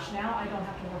gosh, now I don't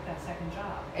have to work that second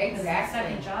job. Exactly. Because the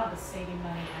second job is saving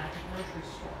money at the grocery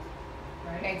store.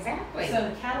 Right? Exactly. So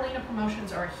the Catalina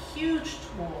promotions are a huge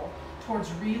tool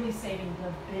towards really saving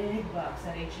the big bucks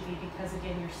at HEB, because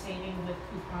again, you're saving with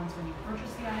coupons when you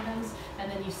purchase the items,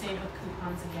 and then you save with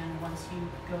coupons again once you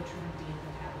go to redeem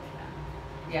the Catalina.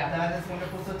 Yeah. That is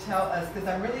wonderful. So tell us, because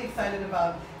I'm really excited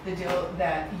about the deal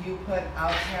that you put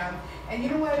out, Tam. And you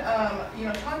know what?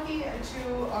 Talking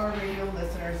to our radio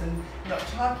listeners and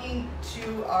talking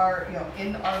to our,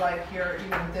 in our life here,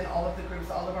 within all of the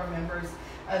groups, all of our members,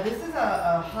 this is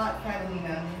a hot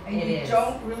Catalina, and you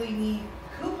don't really need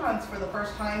coupons for the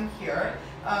first time here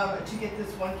to get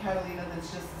this one Catalina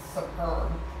that's just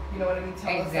superb. You know what I mean?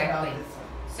 Tell us about this one.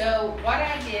 So what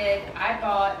I did, I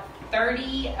bought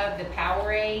 30 of the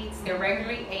Powerades. They're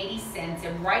regularly 80 cents,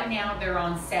 and right now they're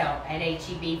on sale at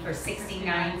HEB for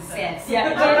 69 cents.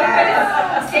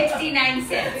 Yeah, 69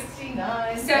 cents.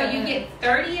 69. So you get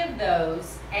 30 of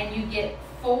those, and you get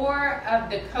 4 of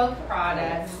the Coke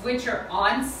products, which are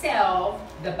on sale,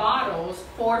 the bottles,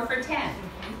 4 for $10,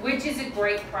 which is a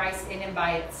great price in and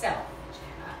by itself.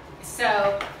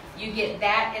 So you get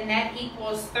that, and that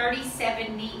equals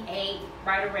 $30.78,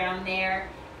 right around there.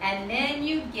 And then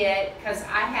you get, because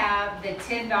I have the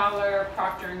 $10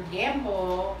 Procter &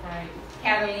 Gamble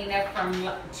Catalina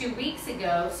from 2 weeks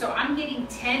ago, so I'm getting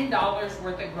 $10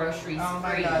 worth of groceries free. Oh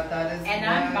my God, that is and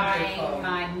I'm buying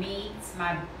my meats,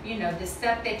 my, the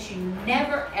stuff that you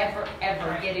never, ever,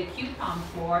 ever get a coupon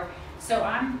for. So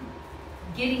I'm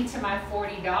getting to my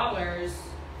 $40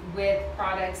 with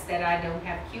products that I don't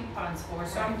have coupons for.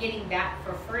 So I'm getting that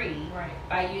for free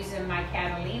by using my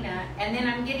Catalina. And then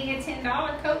I'm getting a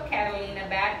 $10 Coke Catalina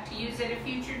back to use at a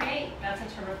future date. That's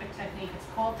a terrific technique. It's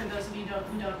called, for those of you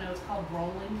who don't know, it's called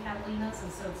rolling Catalinas.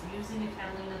 And so it's using a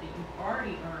Catalina that you've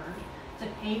already earned to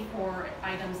pay for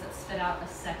items that spit out a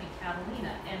second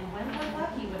Catalina. And when we're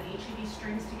lucky, when HEB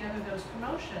strings together those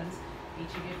promotions, HEB,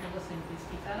 if you're listening, please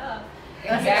keep that up.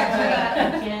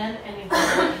 Exactly. Again and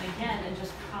again and again, and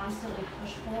just constantly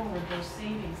push forward those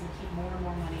savings and keep more and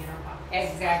more money in our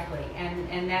pockets. Exactly,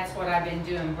 and that's what I've been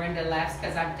doing. Brenda laughs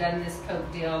because I've done this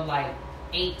Coke deal like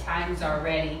 8 times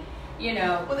already.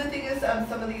 Well, the thing is,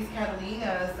 some of these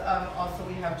Catalinas, also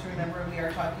we have to remember we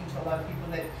are talking to a lot of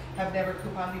people that have never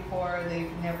couponed before,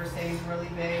 they've never saved really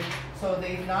big, so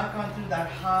they've not gone through that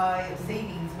high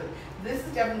savings, but this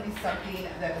is definitely something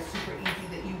that is super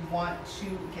easy that you want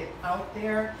to get out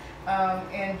there.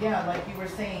 And yeah, like you were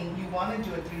saying, you want to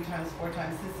do it 3 times, 4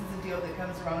 times. This is a deal that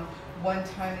comes around 1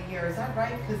 time a year. Is that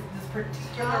right? Because this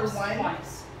particular Tops one.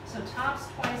 Twice. So tops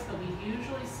twice, but we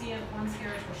usually see it once here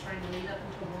as we're starting to lead up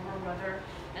into warmer weather.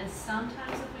 And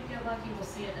sometimes if we get lucky, we'll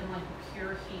see it in like the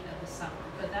pure heat of the summer,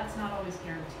 but that's not always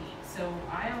guaranteed. So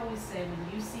I always say when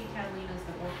you see Catalinas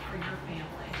that work for your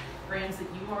family, brands that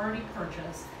you already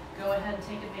purchased, go ahead and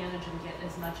take advantage and get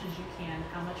as much as you can.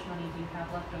 How much money do you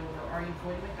have left over? Are you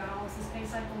going to McDonald's this pay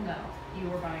cycle? No. You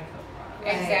are buying Coke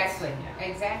products. Exactly. Yeah.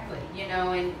 Exactly.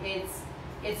 And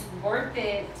it's worth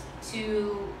it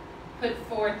to put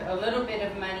forth a little bit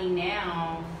of money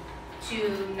now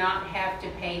to not have to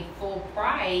pay full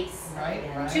price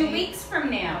 2 weeks from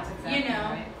now. That's exactly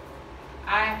right.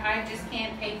 I just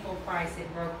can't pay full price.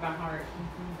 It broke my heart.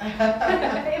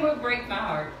 It would break my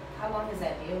heart. How long is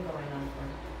that deal going on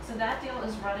So that deal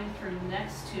is running through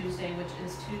next Tuesday, which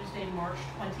is Tuesday, March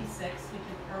 26th. We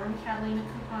can earn Catalina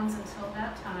coupons until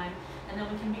that time, and then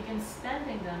we can begin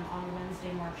spending them on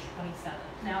Wednesday, March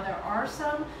 27th. Now, there are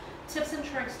some tips and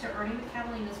tricks to earning the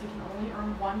Catalinas. We can only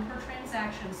earn one per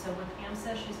transaction, so when Pam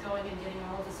says she's going and getting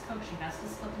all of this Coke, she has to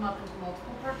split them up into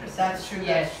multiple purchases. That's true,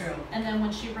 that's true. And then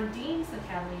when she redeems the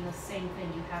Catalinas, same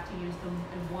thing, you have to use them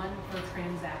in one per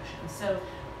transaction. So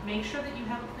make sure that you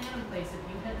have a plan in place. If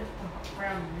you hit the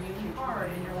ground really hard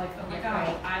and you're like, oh my gosh,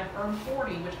 I've earned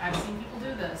 40, which I've seen people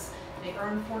do this. They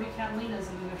earn 40 Catalinas,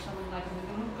 and then there's something like, I'm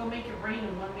going to go make it rain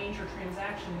in one major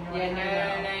transaction. And you're like,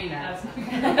 no.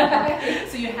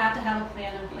 So you have to have a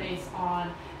plan in place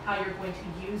on how you're going to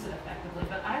use it effectively.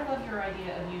 But I love your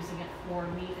idea of using it for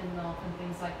meat and milk and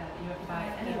things like that. You have to buy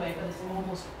it anyway, but it's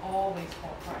almost always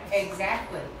full price.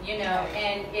 Exactly. You know,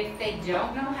 and if they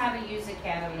don't know how to use a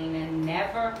Catalina,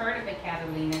 never heard of a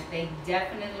Catalina, they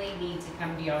definitely need to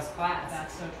come to y'all's class.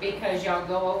 That's so true. Because y'all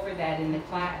go over that in the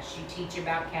class. You teach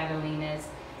about Catalinas.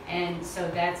 And so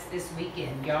that's this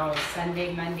weekend. Y'all,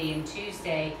 Sunday, Monday, and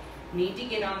Tuesday, need to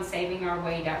get on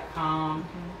savingourway.com.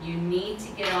 You need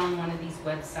to get on one of these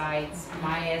websites,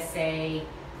 MySA,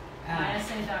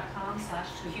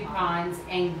 mysa.com/coupons,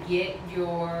 and get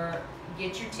your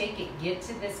ticket. Get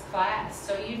to this class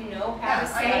so you know how to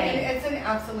save. It's an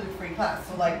absolute free class,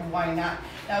 so like, why not?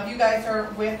 Now, if you guys are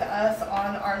with us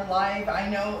on our live, I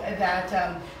know that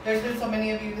there's been so many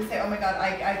of you that say, oh my God,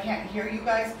 I can't hear you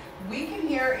guys. We can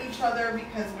hear each other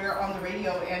because we're on the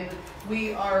radio and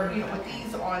we are, you know, with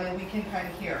these on and we can kind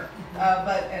of hear.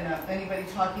 Anybody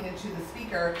talking into the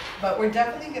speaker, but we're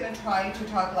definitely going to try to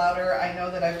talk louder. I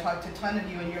know that I've talked to a ton of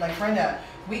you and you're like, Brenda,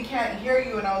 we can't hear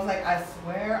you. And I was like, I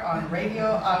swear on radio,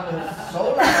 I was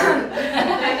so loud.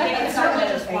 You can certainly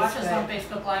just watch us on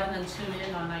Facebook Live and then tune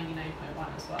in on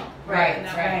 99.1 as well. Right, and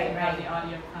that way you have the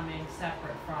audio coming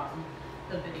separate from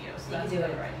the video. So that's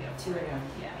another idea.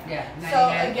 Yeah. So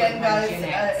again, guys,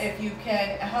 if you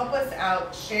can help us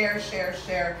out, share.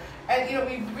 And, you know,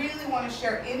 we really want to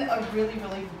share in a really,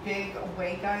 really big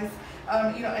way, guys.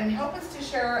 You know, and help us to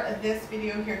share this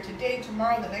video here today,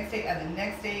 tomorrow, the next day, and the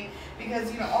next day.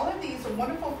 Because, you know, all of these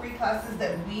wonderful free classes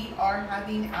that we are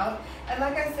having out. And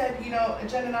like I said, you know,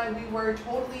 Jen and I, we were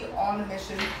totally on a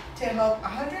mission to help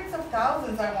hundreds of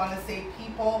thousands, I want to say,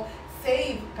 people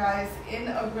save, guys, in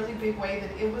a really big way,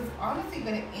 that it was honestly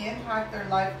going to impact their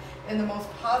life in the most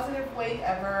positive way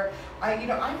ever. I've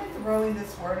been throwing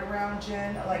this word around,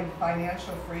 Jen, like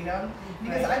financial freedom,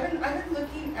 because I've been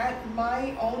looking at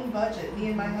my own budget, me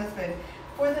and my husband,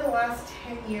 for the last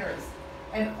 10 years,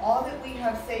 and all that we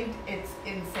have saved, it's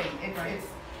insane. It's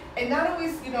and not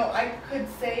always, you know, I could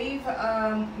save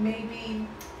maybe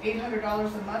 $800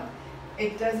 a month.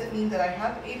 It doesn't mean that I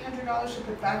have $800 to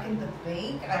put back in the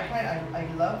bank. I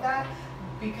love that,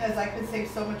 because I could save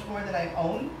so much more than I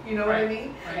own, you know what I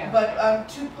mean? But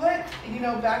to put, you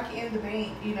know, back in the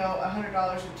bank, you know, $100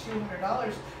 or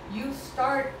 $200, you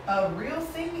start a real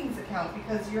savings account,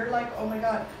 because you're like, oh my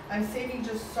God, I'm saving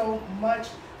just so much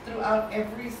throughout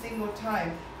every single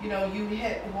time. You know, you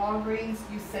hit Walgreens,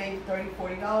 you save $30,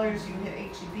 $40. You hit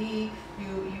HEB,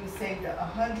 you saved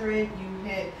 $100. You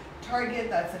hit Target,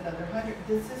 that's another $100.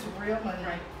 This is real money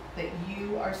that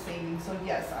you are saving. So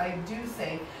yes, I do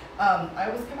say, I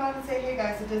always come out and say, hey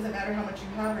guys, it doesn't matter how much you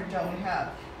have or don't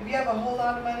have. If you have a whole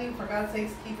lot of money, for God's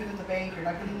sakes, keep it in the bank. You're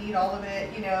not going to need all of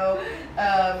it, you know,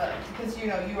 because, you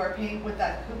know, you are paying with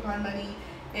that coupon money.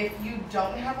 If you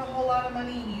don't have a whole lot of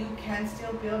money, you can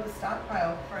still build a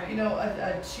stockpile. You know,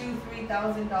 a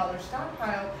 $2,000-$3,000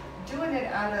 stockpile, doing it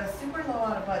at a super low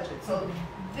out of budget. So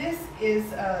this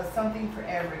is something for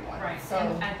everyone. So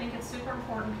and I think it's super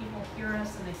important. People hear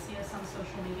us and they see us on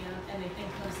social media and they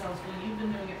think to themselves, well, you've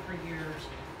been doing it for years.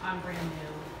 I'm brand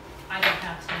new. I don't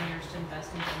have 10 years to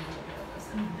invest in things like this.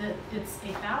 And it's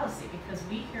a fallacy, because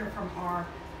we hear from our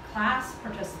class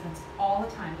participants all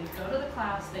the time. They go to the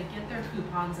class, they get their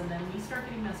coupons, and then we start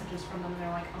getting messages from them and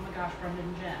they're like, oh my gosh, Brenda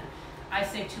and Jen, I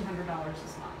saved $200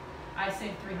 this month. I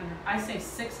saved $300. I saved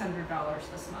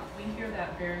 $600 this month. We hear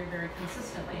that very, very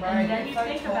consistently. And then you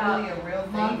think about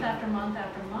month after month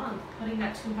after month, putting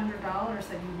that $200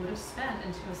 that you would have spent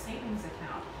into a savings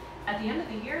account. At the end of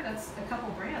the year, that's a couple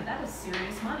grand. That is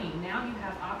serious money. Now you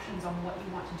have options on what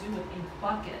you want to do with a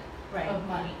bucket of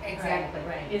money.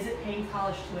 Is it paying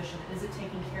college tuition? Is it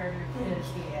taking care of your kids?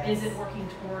 Is it working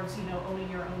towards, you know, owning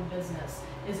your own business?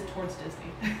 Is it towards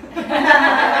Disney?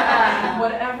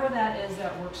 Whatever that is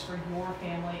that works for your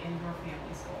family and your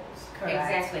family's goals.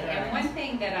 Exactly. And one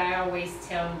thing that I always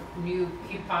tell new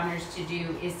couponers to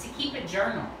do is to keep a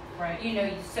journal. You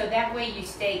know, so that way you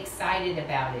stay excited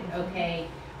about it. Okay,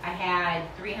 I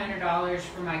had $300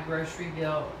 for my grocery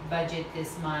bill budget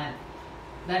this month.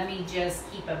 Let me just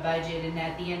keep a budget, and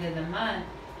at the end of the month,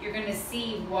 you're going to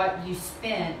see what you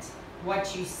spent,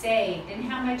 what you saved, and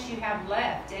how much you have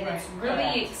left. And it's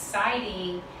really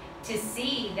exciting to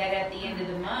see that at the end of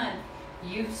the month,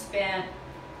 you've spent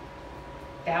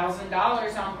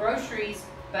 $1,000 on groceries,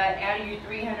 but out of your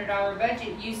 $300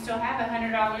 budget, you still have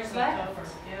 $100 left.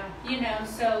 You know,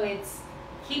 so it's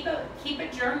keep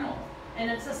a journal. And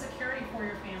it's a security for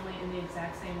your family in the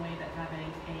exact same way that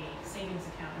having a savings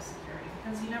account is security,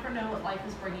 because you never know what life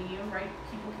is bringing you, right?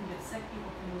 People can get sick, people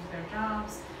can lose their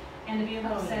jobs, and to be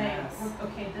able to say,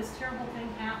 okay, this terrible thing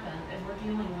happened, and we're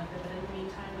dealing with it, but in the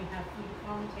meantime, we have food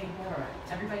on the table.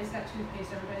 Everybody's got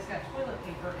toothpaste, everybody's got toilet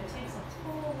paper. It takes a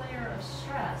whole layer of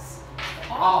stress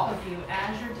off of you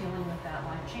as you're dealing with that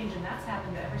life change, and that's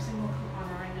happened to every single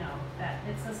couponer I know. That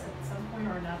hits us at some point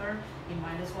or another. You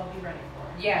might as well be ready for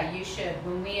it. Yeah, you should.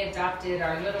 When we adopted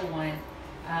our little one,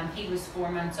 he was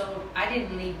 4 months old. I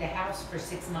didn't leave the house for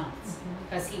 6 months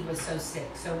because he was so sick.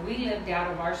 So we lived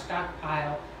out of our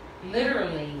stockpile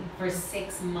literally for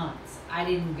 6 months. I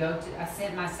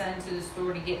sent my son to the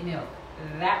store to get milk.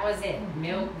 That was it.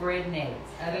 Milk, bread, and eggs.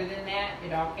 Other than that,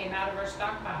 it all came out of our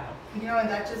stockpile. You know, and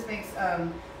that just makes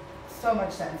so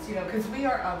much sense, you know, because we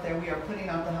are out there, we are putting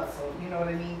out the hustle, you know what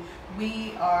I mean?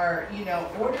 We are, you know,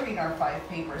 ordering our 5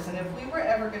 papers, and if we were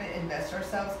ever going to invest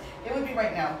ourselves, it would be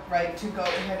right now, right, to go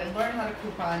ahead and learn how to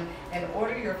coupon and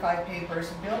order your 5 papers,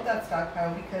 build that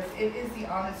stockpile, because it is the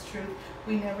honest truth.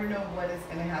 We never know what is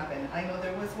going to happen. I know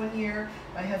there was one year,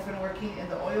 my husband working in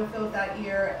the oil field that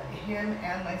year, him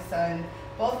and my son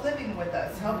both living with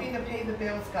us, helping to pay the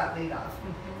bills, got laid off.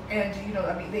 And, you know,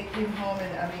 I mean, they came home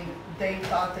and, I mean, they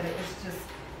thought that it was just,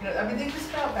 you know, I mean, they just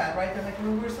felt bad, right? They're like,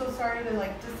 well, we're so sorry to,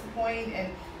 like, disappoint,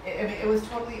 and I mean, it was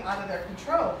totally out of their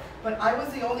control. But I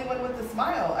was the only one with a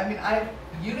smile. I mean,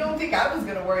 you don't think I was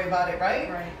going to worry about it, right?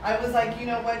 I was like, you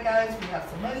know what, guys, we have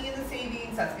some money in the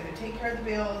savings, that's going to take care of the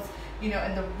bills, you know,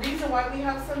 and the reason why we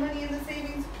have some money in the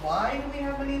savings, why do we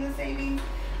have money in the savings?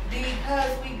 Because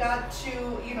we got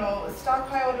to, you know,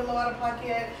 stockpile at a low out of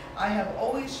pocket. I have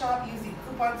always shopped using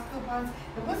coupons.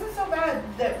 It wasn't so bad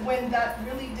that when that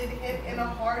really did hit in a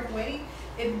hard way,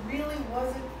 it really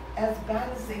wasn't as bad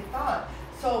as they thought.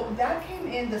 So that came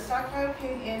in, the stockpile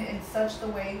came in such the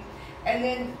way. And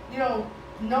then, you know,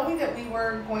 knowing that we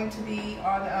were going to be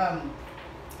on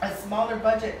a smaller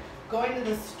budget, going to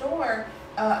the store,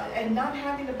 and not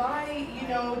having to buy, you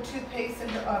know, toothpaste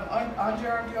and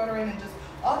underarm deodorant and just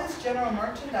all this general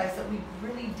merchandise that we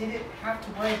really didn't have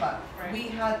to worry about. We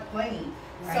had plenty.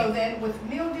 So then with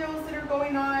meal deals that are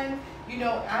going on, you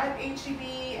know, at HEB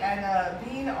and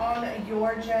being on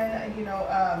your Gen, you know,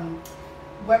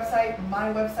 website,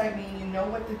 my website, meaning you know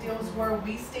what the deals were,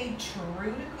 we stayed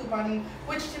true to couponing,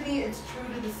 which to me it's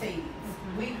true to the savings.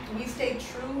 We stayed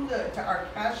true to our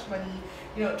cash money,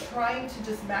 you know, trying to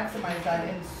just maximize that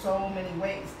in so many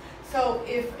ways. So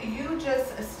if you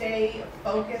just stay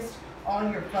focused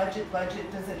on your budget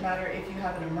doesn't matter if you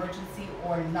have an emergency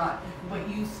or not, but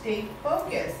you stay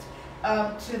focused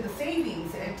to the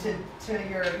savings and to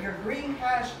your green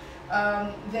cash,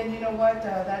 then you know what,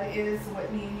 that is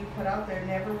what me and you put out there.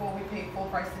 Never will we pay full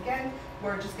price again.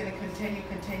 We're just going to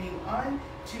continue on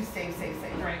to save.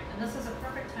 Right, and this is a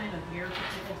perfect time of year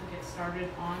for people to get started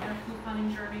on their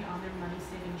couponing journey, on their money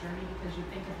saving journey, because you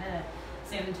think ahead.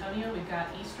 San Antonio, we've got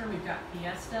Easter, we've got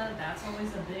Fiesta. That's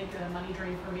always a big money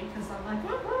drain for me, because I'm like,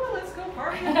 woo, let's go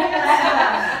party at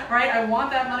Fiesta. Right? I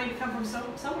want that money to come from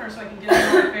somewhere so I can get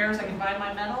into my fairs, I can buy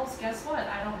my medals. Guess what?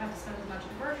 I don't have to spend as much at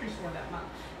the grocery store that month.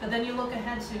 But then you look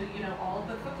ahead to, you know, all of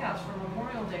the cookouts for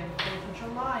Memorial Day, the 4th of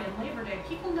July, and Labor Day.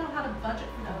 People know how to budget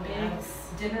for the big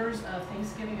dinners of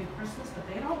Thanksgiving and Christmas, but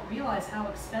they don't realize how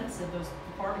expensive those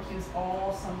barbecues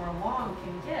all summer long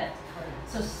can get.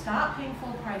 So stop paying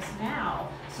full price now,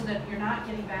 so that you're not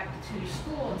getting back to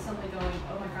school and suddenly going,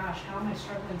 oh my gosh, how am I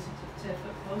struggling to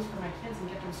put clothes for my kids and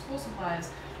get them school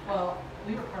supplies? Well,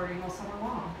 we were partying all summer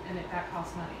long, and that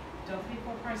costs money. Don't pay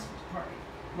full price to party.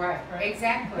 Right,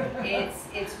 exactly.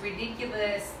 It's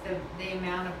ridiculous the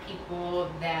amount of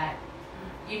people that,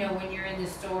 you know, when you're in the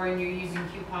store and you're using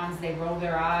coupons, they roll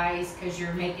their eyes because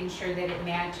you're making sure that it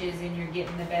matches and you're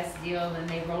getting the best deal, and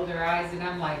they roll their eyes, and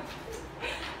I'm like,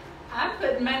 I'm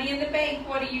putting money in the bank.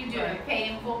 What are you doing?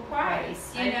 Paying full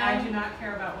price. You know? I do not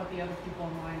care about what the other people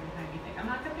in the line behind me think. I'm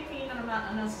not going to be mean, and I'm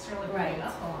not unnecessarily putting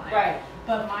up the line.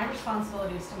 But my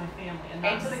responsibility is to my family, and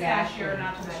not to the cashier,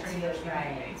 not to the strangers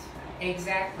behind me.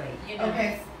 Exactly. You know.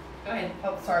 Okay. Go ahead.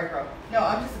 Oh, sorry, girl. No,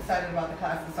 I'm just excited about the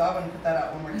classes, so I want to put that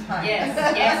out one more time. Yes,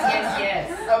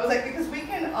 yes. I was like, because we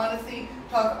can honestly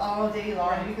talk all day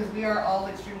long, because we are all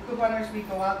extreme couponers. We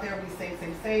go out there, we save.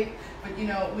 But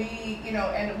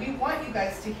and we want you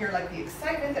guys to hear like the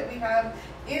excitement that we have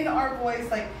in our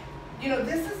voice. Like,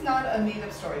 this is not a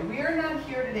made-up story. We are not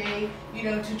here today,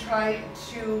 to try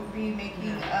to be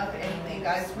making up anything,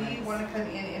 guys. We want to come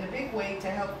in a big way to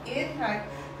help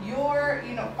impact your,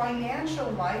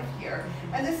 financial life here.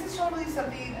 And this is totally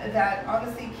something that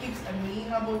honestly keeps me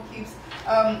humble, keeps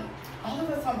all of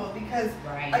us humble, because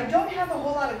I don't have a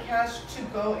whole lot of cash to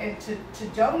go and to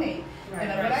donate. And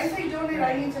when I say donate,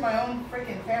 I mean to my own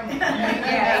freaking family. Okay?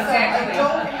 Exactly. So I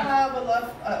don't have a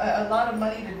lot of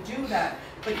money to do that.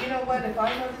 But you know what? If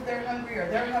I know that they're hungry, or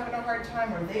they're having a hard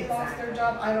time, or they lost their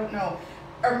job, I don't know.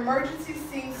 Emergencies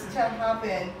seems to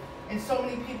happen in so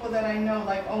many people that I know,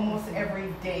 like almost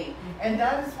every day. And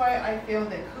that is why I feel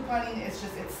that couponing is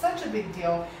it's such a big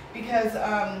deal, because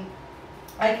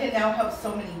I can now help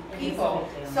so many people.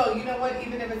 So you know what,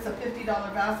 even if it's a $50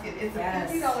 basket, it's a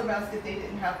 $50 basket they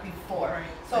didn't have before.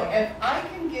 So if I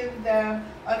can give them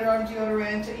underarm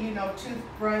deodorant,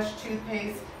 toothbrush,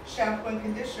 toothpaste, shampoo and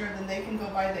conditioner, then they can go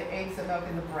buy the eggs, the milk,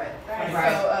 and the bread.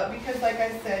 So because like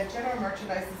I said, general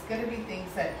merchandise is going to be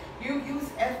things that you use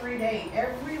every day.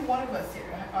 Every one of us here.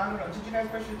 I don't know. Did you guys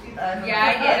brush your teeth? I did.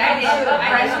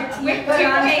 Brush your teeth.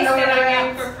 Toothpaste that I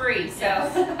got for free.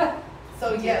 So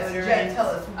yes, Jen, tell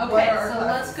us. Okay, so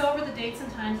let's go over the dates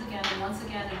and times again. And once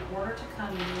again, in order to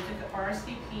come, you need to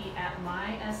RSVP at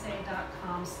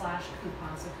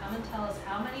mysa.com/coupon. So come and tell us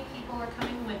how many people are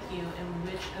coming with you and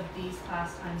which of these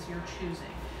class times you're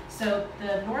choosing. So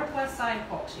the Northwest Side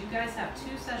folks, you guys have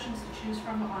 2 sessions to choose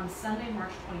from on Sunday,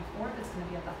 March 24th. It's going to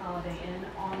be at the Holiday Inn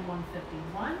on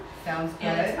 151. Sounds good.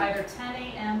 And it's either 10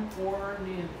 a.m. or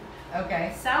noon.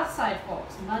 Okay. Southside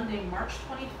folks, Monday, March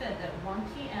 25th at 1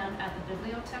 p.m. at the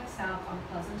Bibliotech South on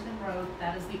Pleasanton Road.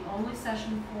 That is the only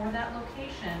session for that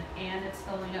location, and it's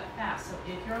filling up fast. So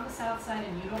if you're on the south side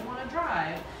and you don't want to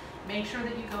drive, make sure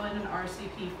that you go in and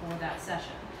RSVP for that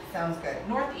session. Sounds good.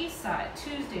 Northeast side,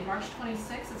 Tuesday, March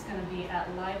 26th, it's going to be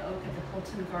at Live Oak at the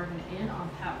Hilton Garden Inn on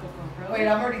Papcoco Road. Wait,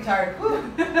 I'm already tired. So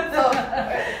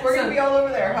we're going to be all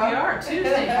over there, huh? We are.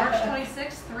 Tuesday, March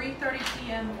 26th, 3:30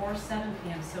 p.m. or 7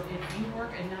 p.m. So if you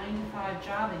work a 9-to-5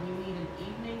 job and you need an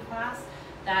evening class,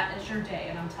 that is your day.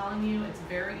 And I'm telling you, it's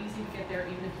very easy to get there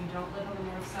even if you don't live on the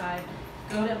north side.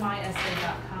 Go to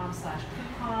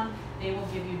mysa.com/coupon. They will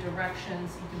give you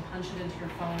directions. You can punch it into your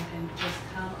phone and just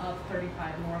come up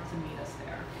 35 North to meet us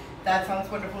there. That sounds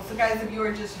wonderful. So guys, if you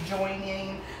are just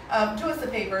joining, do us a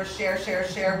favor, share.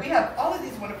 We have all of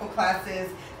these wonderful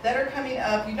classes that are coming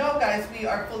up. Guys, we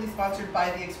are fully sponsored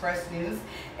by the Express News.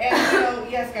 And,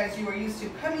 yes, guys, you are used to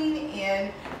coming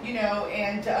in,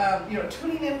 and,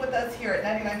 tuning in with us here at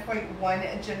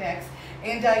 99.1 GenX.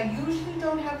 And I usually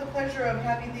don't have the pleasure of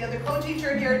having the other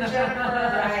co-teacher here,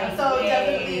 Jennifer. So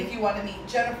definitely, if you want to meet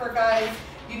Jennifer, guys,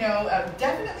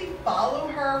 definitely follow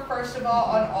her, first of all,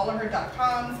 on all of her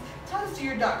 .coms. Tell us to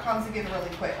your .coms again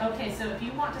really quick. Okay, so if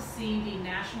you want to see the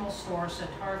national stores, so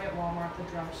Target, Walmart, the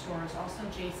drugstores, also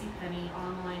JCPenney,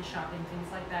 online shopping,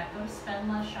 things like that, go to Spend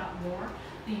Less, Shop More.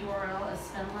 The URL is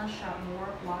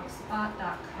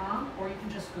spendlesshopmore.blogspot.com, or you can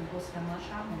just Google Spend Less,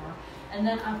 Shop More. And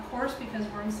then, of course, because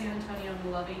we're in San Antonio and we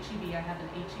love HEB, I have an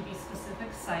HEB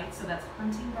specific site, so that's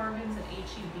Hunting Bargains at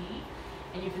HEB.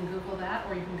 And you can Google that,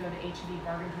 or you can go to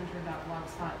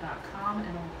hebbargainhunter.blogspot.com and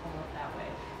it'll pull up that way.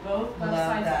 Both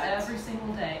websites every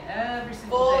single day.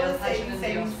 Full of savings.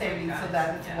 So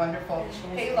that is wonderful.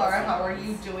 Hey, Laura, how are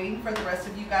you doing? For the rest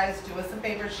of you guys, do us a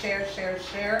favor, share.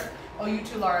 Oh, you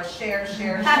too, Laura, share.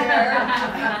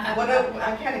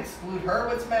 I can't exclude her.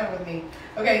 What's the matter with me?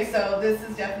 Okay, so this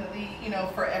is definitely,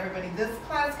 for everybody. This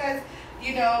class, guys,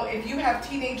 if you have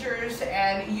teenagers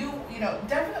and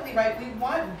definitely, right, we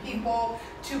want people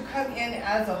to come in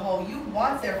as a whole. You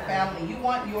want their family. You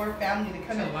want your family to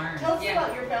come in. Tell us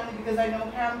about your family, because I know,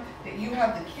 Pam, that you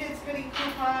have the kids getting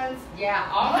coupons. Yeah,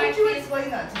 all my kids. How did you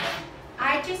explain that to them?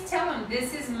 I just tell them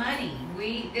this is money.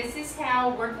 This is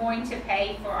how we're going to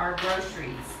pay for our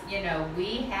groceries.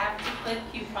 We have to clip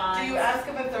coupons. Do you ask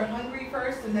them if they're hungry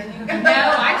first, and then you? No,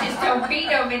 I just don't feed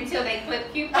them until they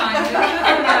clip coupons. No,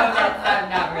 that's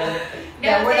not really.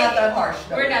 No, we're not that harsh.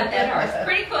 We're not that harsh.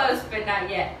 Pretty close, but not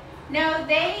yet. No,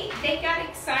 they got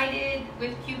excited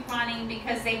with couponing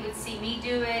because they would see me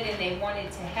do it and they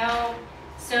wanted to help.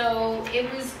 So it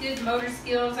was good motor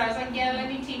skills. I was like, yeah, let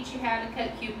me teach you how to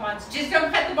cut coupons. Just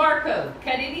don't cut the barcode.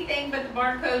 Cut anything but the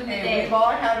barcode in the day. We've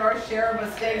all had our share of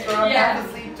mistakes where I'm half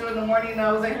asleep 2 in the morning and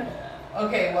I was like,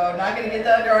 Okay, well, not gonna get the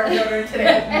underarm deodorant today.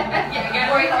 Yeah, you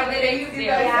gotta wait for the next You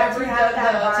deal. guys Yeah, ever to have done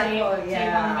that the barcode, tape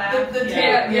on the back. the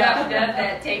tape? Yeah,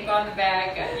 that tape on the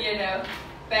back, you know.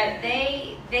 But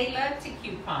they love to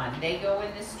coupon. They go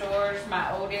in the stores.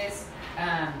 My oldest,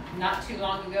 not too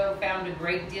long ago, found a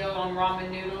great deal on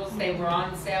ramen noodles. They were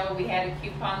on sale. We had a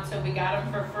coupon, so we got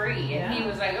them for free. And he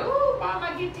was like, "Oh, Mom,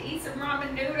 I get to eat some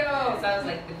ramen noodles." I was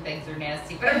like, "The things are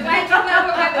nasty," but I'm glad you know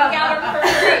about we got them for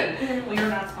free. We are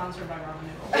not sponsored by ramen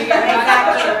noodles.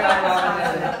 Exactly. We're not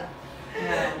sponsored.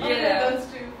 No. You know. Those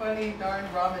two funny darn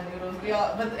ramen noodles.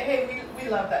 But hey, we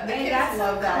love that. The Hey, kids that's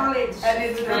love that. college And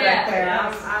it's food really right there.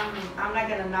 Yes. I'm not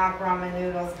gonna knock ramen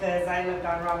noodles because I lived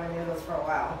on ramen noodles for a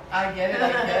while. I get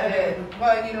it.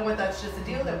 Well, you know what? That's just a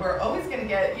deal that we're always going to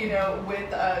get, you know, with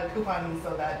couponing.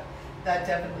 So that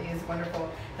definitely is wonderful.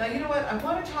 Now, you know what? I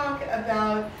want to talk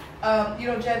about, you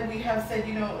know, Jen, we have said,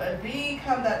 you know,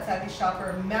 become that savvy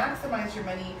shopper, maximize your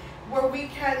money, where we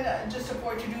can just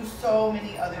afford to do so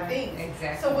many other things.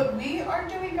 Exactly. So what we are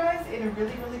doing, guys, in a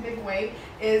really, really big way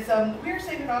is we are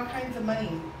saving all kinds of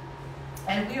money.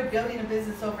 And we are building a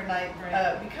business overnight,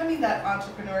 becoming that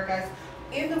entrepreneur, guys,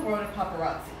 in the world of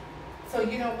paparazzi. So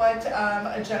you know what,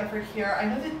 Jennifer here, I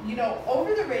know that, you know,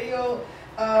 over the radio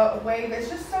wave, it's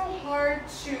just so hard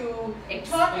to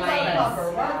talk about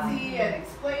paparazzi and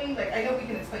explain, like, I know we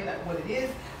can explain that what it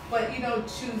is, but, you know,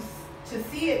 to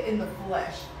see it in the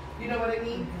flesh, you know what I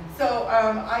mean? So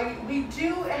we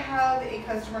do have a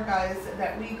customer, guys,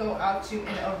 that we go out to in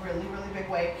a really, really big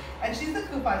way, and she's the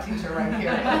coupon teacher right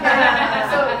here.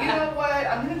 So you know what?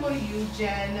 I'm gonna go to you,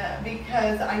 Jen,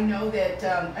 because I know that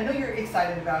I know you're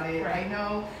excited about it. Right. I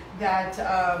know that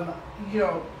you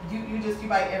know you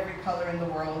buy every color in the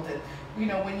world, and you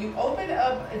know when you open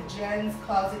up Jen's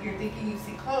closet, you're thinking you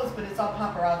see clothes, but it's all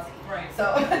paparazzi. Right.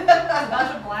 So It's a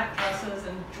bunch of black dresses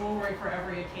and jewelry for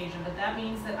every occasion, but that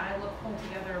means that I look pulled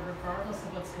together regardless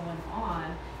of what's going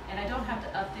on, and I don't have to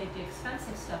update the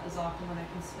expensive stuff as often when I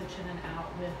can switch in and out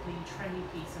with the trendy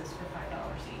pieces for $5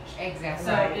 each. Exactly.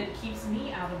 So it keeps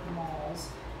me out of the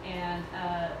malls and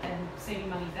saving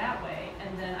money that way,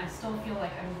 and then I still feel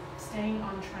like I'm staying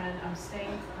on trend, I'm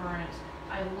staying current.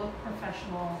 I look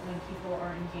professional when people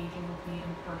are engaging with me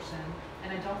in person,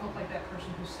 and I don't look like that person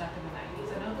who's stuck in the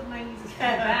 90s. I know the 90s is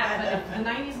coming back, but if the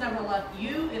 90s never left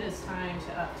you, it is time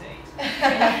to update.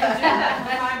 And you can do that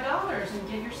for $5 and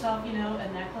get yourself, you know,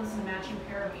 a necklace and a matching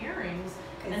pair of earrings,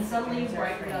 and suddenly you've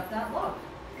brightened up that look.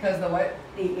 because the what?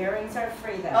 The earrings are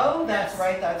free though. Oh, that's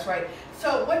right, that's right.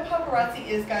 So what paparazzi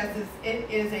is, guys, is it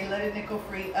is a leaded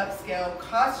nickel-free upscale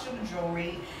costume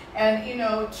jewelry, and you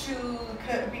know, to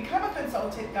become a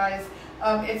consultant, guys,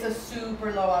 it's a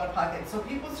super low out of pocket. So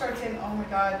people start saying, oh my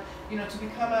God, you know, to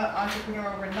become an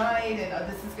entrepreneur overnight,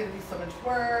 and this is going to be so much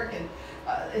work, and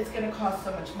it's going to cost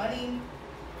so much money.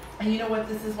 And you know what?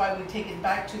 This is why we take it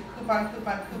back to coupon,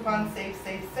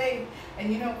 save.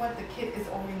 And you know what? The kit is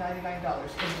only $99.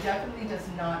 It definitely does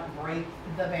not break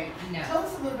the bank. No. Tell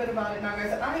us a little bit about it now,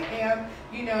 guys. I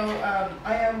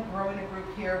am growing a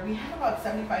group here. We have about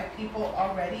 75 people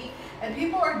already, and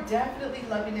people are definitely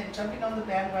loving it, jumping on the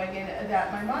bandwagon.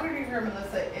 That my monitor here,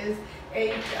 Melissa, is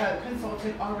a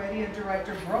consultant already, a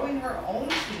director, growing her own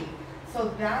team.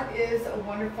 So that is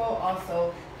wonderful.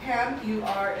 Also, Pam, you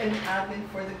are an admin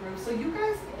for the group. So you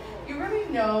guys, you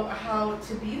really know how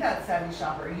to be that savvy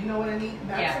shopper. You know what I mean?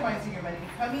 Maximizing your money,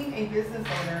 becoming a business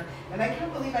owner. And I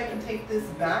can't believe I can take this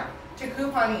back to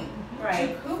couponing.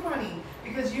 Right. To couponing.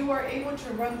 Because you are able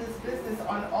to run this business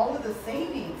on all of the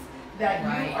savings that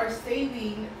you are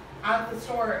saving at the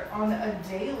store on a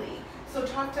daily. So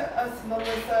talk to us,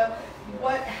 Melissa.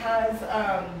 What has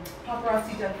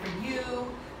paparazzi done for you?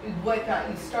 What got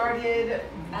you started?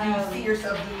 Do you see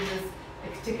yourself doing this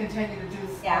to continue to do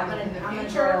this in the future? I'm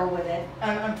gonna roll with it.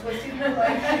 I'm twisting her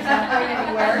leg. She's not going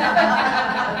anywhere.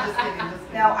 I'm just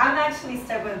kidding. No, I'm actually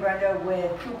stuck with Brenda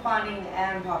with couponing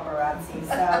and paparazzi.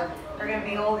 So we're gonna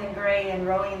be old and gray and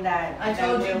rolling that. I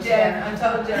told you, wheelchair. Jen. I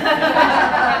told you.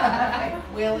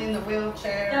 Wheeling the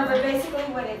wheelchair. No, but basically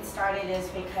what it started is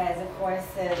because, of course,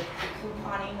 the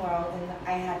couponing world, and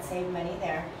I had saved money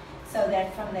there. So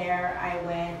then from there, I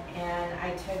went and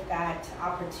I took that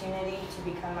opportunity to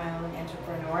become my own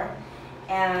entrepreneur.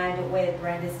 And with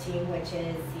Brenda's team, which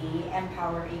is the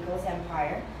Empower Equals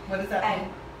Empire. What does that mean?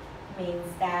 Means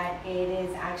that it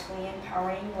is actually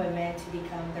empowering women to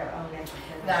become their own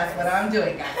entrepreneurs. That's what I'm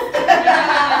doing, guys.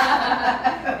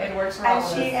 It works for all of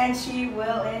us. And she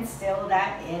will instill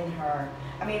that in her.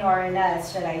 I mean, or in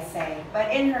us, should I say.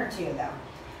 But in her too, though.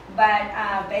 But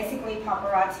basically,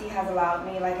 paparazzi has allowed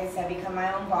me, like I said, become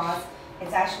my own boss,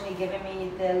 It's actually given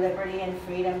me the liberty and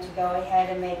freedom to go ahead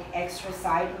and make extra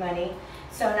side money.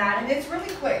 So now, and it's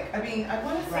really quick. I mean, I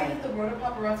want to say that the world of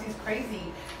paparazzi is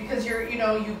crazy because you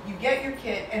get your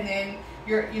kit and then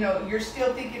you're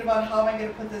still thinking about how am I going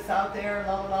to put this out there,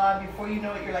 la la la. And before you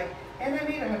know it, you're like, and I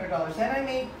made $100, and I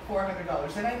made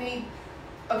 $400, and I made,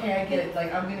 okay, I get it.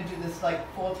 Like I'm going to do this like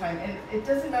full time, and it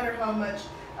doesn't matter how much.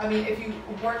 I mean, if you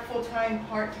work full time,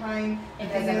 part time, the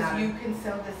thing is you can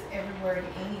sell this everywhere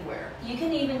and anywhere. You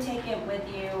can even take it with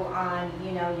you on,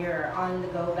 your on the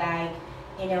go bag.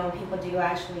 And people do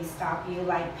actually stop you,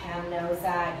 like Pam knows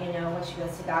that, when she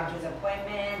goes to doctor's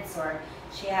appointments or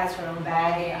she has her own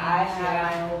bag. I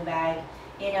have my own bag,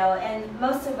 and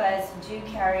most of us do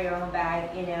carry our own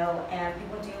bag, and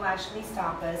people do actually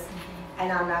stop us.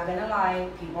 And I'm not gonna lie,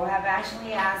 people have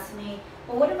actually asked me,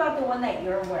 well, what about the one that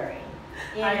you're wearing?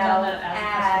 I've done that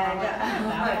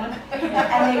and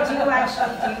they do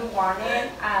actually do want it,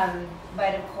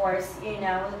 but of course,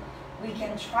 we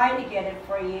can try to get it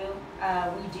for you.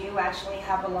 We do actually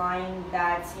have a line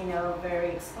that's, a very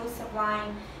exclusive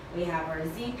line. We have our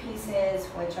Z pieces,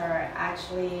 which are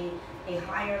actually a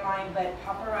higher line, but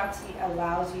paparazzi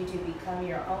allows you to become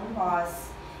your own boss.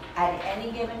 At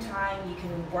any given time, you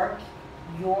can work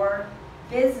your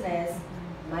business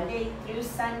Monday through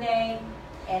Sunday,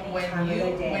 any time of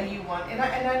the day. When you want, and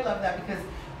I love that because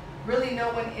really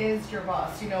no one is your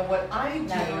boss. What I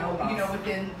do,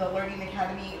 within the Learning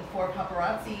Academy for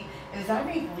paparazzi is I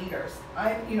make leaders.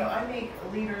 I make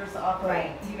leaders off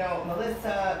of,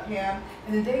 Melissa, Pam,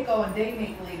 and then they go and they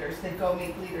make leaders that go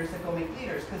make leaders that go make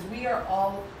leaders because we are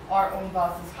all our own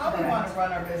bosses. How we want to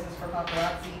run our business for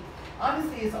paparazzi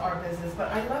honestly is our business,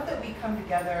 but I love that we come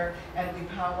together and we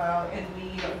powwow and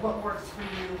we, what works for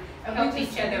you. And help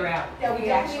each other out. Yeah, we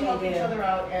actually help each other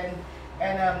out and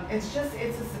it's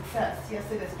a success. Yes,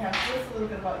 it is. Pam, tell us a little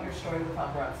bit about your story with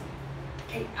paparazzi.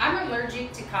 I'm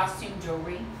allergic to costume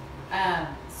jewelry.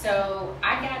 So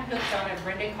I got hooked on it.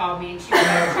 Brenda called me and she was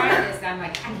like, try this. And I'm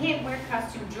like, I can't wear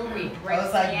costume jewelry. It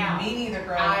breaks me out. Me neither,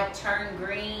 girl. I turned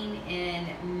green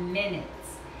in minutes.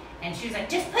 And she was like,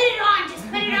 just put it on, just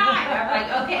put it on. I'm like,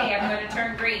 okay, I'm going to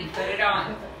turn green, put it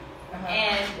on.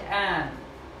 And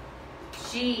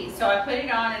so I put it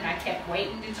on and I kept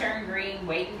waiting to turn green,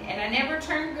 and I never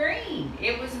turned green.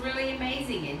 It was really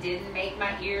amazing. It didn't make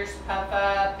my ears puff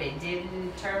up. It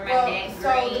didn't turn my neck green.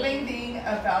 So the main thing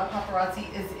about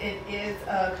paparazzi is it is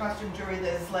costume jewelry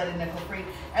that is lead and nickel free.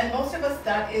 And most of us,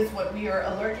 that is what we are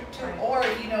allergic to, or,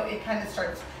 it kind of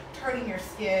starts turning your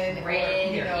skin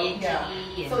red or itchy.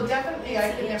 Yeah. So definitely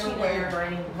I could never wear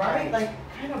burning, right, like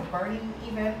kind of burning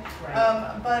even.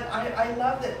 Right. But I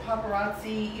love that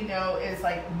paparazzi, is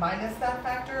like minus that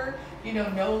factor.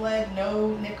 No lead,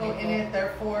 no nickel in it.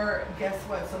 Therefore, guess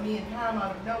what? So me and Pam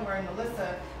out of nowhere and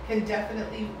Melissa can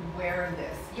definitely wear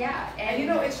this. Yeah, and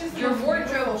it's just your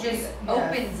wardrobe just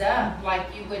opens up like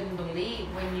you wouldn't believe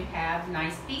when you have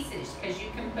nice pieces because you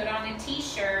can put on a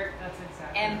t-shirt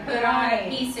and put on a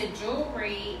piece of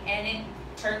jewelry and it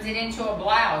turns it into a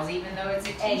blouse even though it's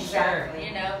a t-shirt,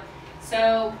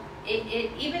 So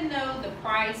it even though the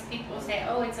price, people say,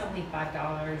 oh, it's only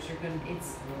 $5,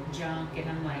 it's junk, and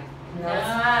I'm like, no,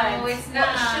 it's not.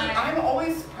 Well, shoot, I'm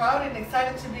always proud and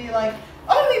excited to be like,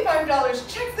 only $5.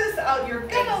 Check this out. You're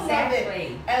gonna love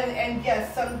it. And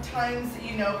yes, sometimes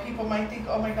people might think,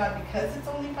 oh my God, because it's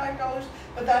only $5.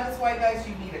 But that is why, guys,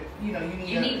 you need it.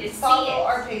 You need to follow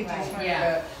our pages. Right.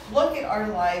 To look at our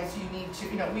lives. You need to.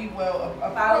 We will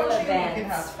follow approach you. Events. We can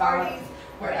have parties.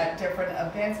 We're at different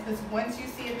events because once you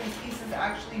see it, these pieces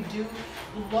actually do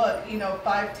look, $5,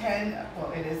 $10.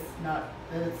 Well, it is not.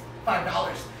 It's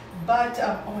 $5. But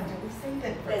and did we say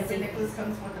that the necklace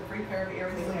comes with a free pair of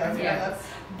earrings? So that's what I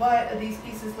love. But these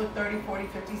pieces look $30, $40,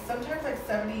 $50, sometimes like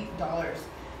 $70.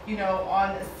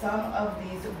 On some of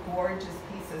these gorgeous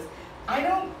pieces. I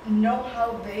don't know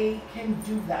how they can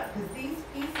do that because these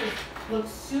pieces look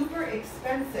super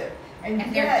expensive and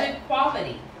they're good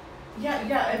quality.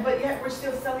 Yeah, but yet we're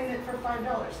still selling it for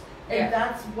 $5. And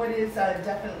that's what is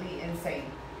definitely insane.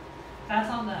 That's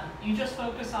on them. You just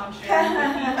focus on sharing. I'm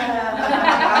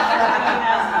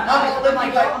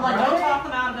like, don't talk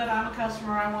them out of it. I'm a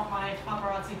customer. I want my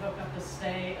paparazzi hookup to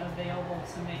stay available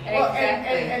to me. Well,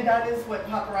 and that is what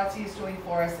paparazzi is doing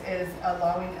for us, is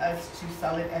allowing us to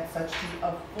sell it at such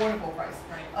an affordable price.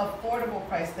 Affordable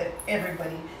price that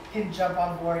everybody can jump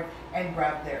on board and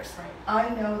grab theirs. I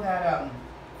know that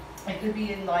it could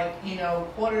be in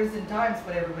quarters and dimes,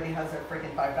 but everybody has their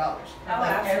freaking $5.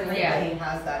 Absolutely. Everybody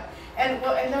has that. And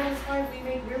that is why we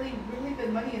make really, really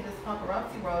good money in this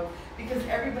paparazzi world, because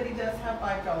everybody does have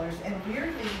 $5. And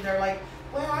weirdly, they're like,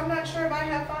 well, I'm not sure if I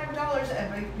have $5.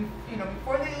 And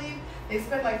before they leave, they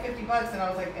spent like $50, and I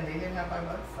was like, and they didn't have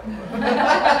 $5.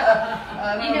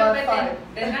 You know, but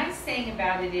the nice thing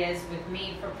about it is with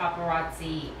me for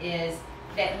paparazzi is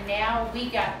that now we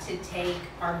got to take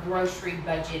our grocery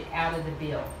budget out of the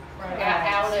bill.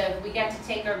 Right. We got to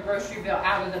take our grocery bill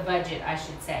out of the budget, I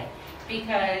should say,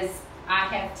 because I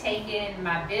have taken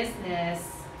my business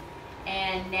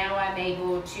and now I'm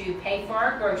able to pay for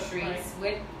our groceries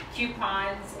with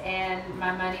coupons and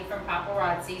my money from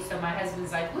paparazzi. So my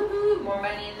husband's like, woohoo, more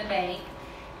money in the bank.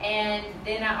 And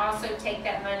then I also take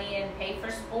that money and pay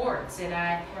for sports, and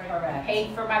I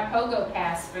paid for my pogo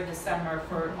pass for the summer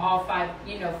for all 5,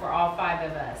 for all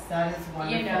 5 of us. That is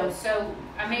wonderful. So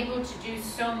I'm able to do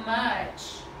so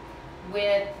much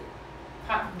with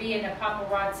being a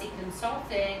paparazzi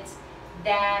consultant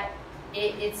that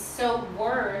it's so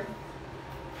worth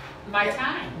my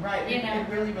time. Right. It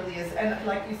really, really is. And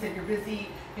like you said, you're busy.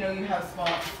 You have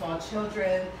small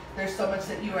children. There's so much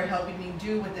that you are helping me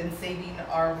do within saving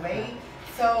our way.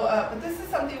 So, but this is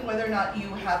something, whether or not you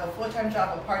have a full-time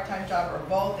job, a part-time job, or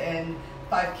both, and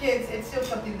 5 kids, it's still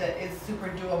something that is super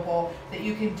doable that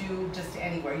you can do just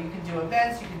anywhere. You can do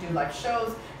events, you can do live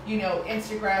shows,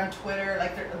 Instagram, Twitter,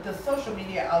 like the social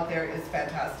media out there is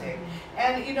fantastic.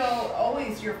 And,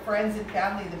 always your friends and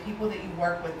family, the people that you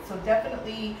work with. So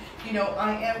definitely,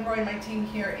 I am growing my team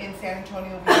here in San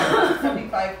Antonio. We have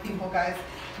 75 people, guys.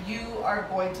 You are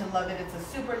going to love it. It's a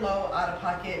super low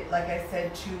out-of-pocket, like I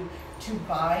said, to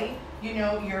buy,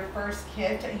 your first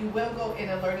kit. You will go in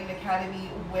a learning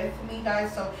academy with me,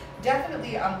 guys. So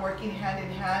definitely I'm working hand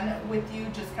in hand with you,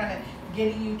 just kind of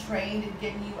getting you trained and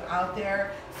getting you out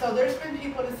there. So there's been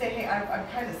people to say, hey, I'm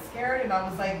kind of scared. And I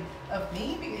was like, of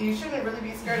me? You shouldn't really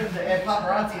be scared of the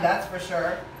paparazzi, that's for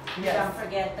sure. Yes. Don't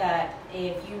forget that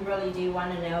if you really do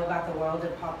want to know about the world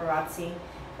of paparazzi,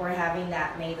 we're having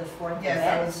that May the 4th Yes,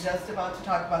 event. I was just about to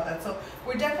talk about that. So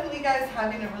we're definitely, guys,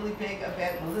 having a really big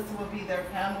event. Melissa will be there,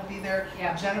 Pam will be there,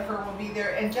 Jennifer will be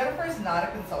there. And Jennifer is not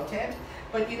a consultant,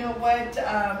 but you know what?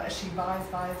 She buys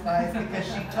because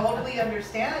she totally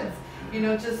understands.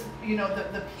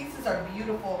 The pieces are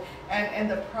beautiful, and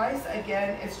the price,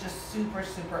 again, is just super,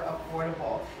 super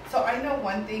affordable. So I know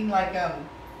one thing, like,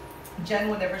 Jen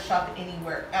would never shop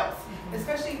anywhere else,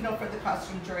 especially, for the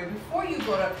costume jewelry. Before you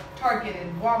go to Target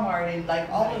and Walmart and like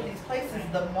all of these places,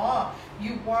 the mall,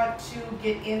 you want to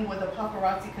get in with a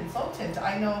paparazzi consultant.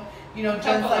 I know,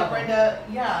 Jen's like, Brenda,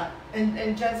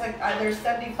 and Jen's like, there's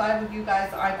 75 of you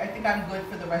guys. I think I'm good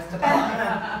for the rest of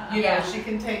my life. She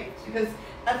can take, because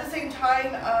at the same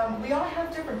time, we all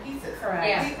have different pieces. Correct.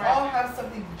 Yes, we all have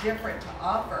something different to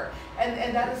offer.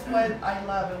 And that is what I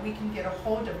love. And we can get a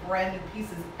hold of brand new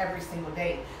pieces every single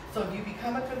day. So if you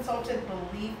become a consultant,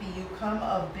 believe me, you come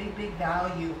of big, big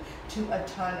value to a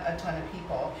ton of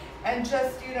people. And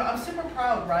just, I'm super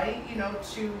proud, right?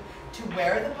 To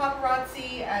wear the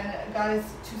paparazzi and, guys,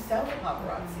 to sell the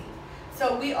paparazzi.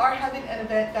 So we are having an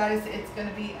event, guys. It's going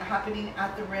to be happening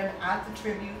at the Rim, at the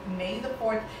Tribute, May the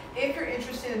 4th. If you're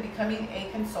interested in becoming a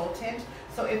consultant,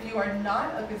 so if you are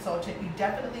not a consultant, you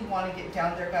definitely want to get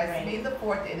down there, guys. Right. May the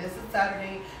 4th, it is a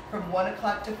Saturday from 1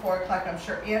 o'clock to 4 o'clock. I'm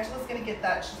sure Angela's going to get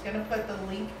that. She's going to put the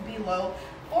link below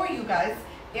for you guys.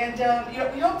 And,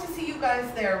 we hope to see you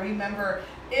guys there. Remember,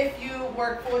 if you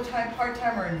work full-time,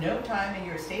 part-time, or no time, and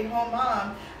you're a stay-at-home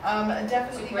mom,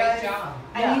 definitely, it's a great job.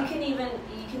 And you can even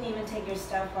take your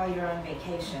stuff while you're on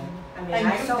vacation. I mean,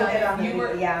 I sold it on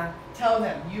Tell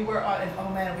them you were on. Oh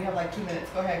man, we have like 2 minutes.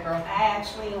 Go ahead, girl. I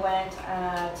actually went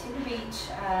to the beach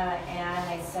and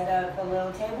I set up a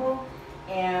little table,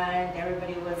 and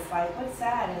everybody was like, "What's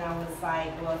that?" And I was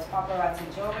like, "Well, it's paparazzi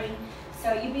jewelry."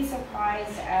 So you'd be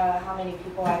surprised how many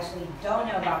people actually don't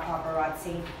know about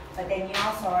paparazzi, but then you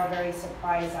also are very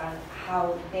surprised on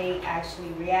how they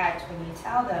actually react when you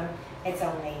tell them it's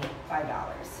only $5.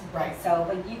 Right. So,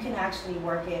 but you can actually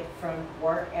work it from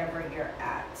wherever you're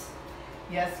at.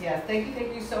 Yes. Thank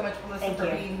you so much, Melissa, for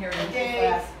being here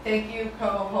today. Thank you,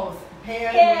 co-host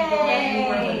Pam. Yay! We go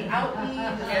anywhere without me,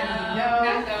 just letting you know.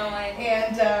 Not going.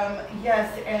 And yes,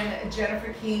 and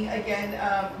Jennifer King, again,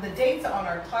 the dates on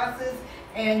our classes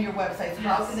and your websites.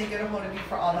 How can they get a hold of you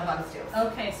for all the hottest deals?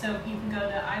 Okay, so you can go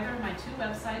to either of my 2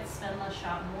 websites,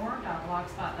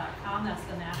 spendlessshopmore.blogspot.com. That's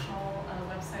the national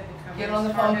website that covers. Get on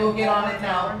the phone. Go get on it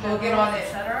now. Go get on it.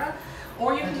 Etc.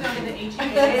 Or you can go to the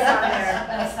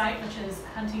HEB site, which is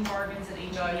Hunting Bargains at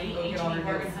HEB,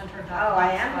 HEBbargainhunter.com. Oh,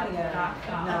 I am going to go.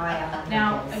 No, I am.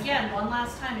 Now, again, one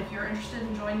last time, if you're interested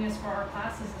in joining us for our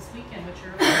classes this weekend, but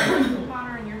you're a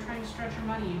couponer and you're trying to stretch your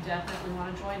money, you definitely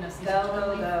want to join us. These are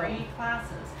totally free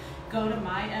classes. Go to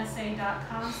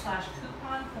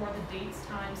mysa.com/coupon for the dates,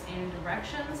 times, and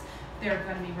directions. They're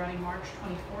going to be running March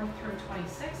 24th through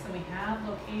 26th, and we have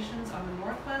locations on the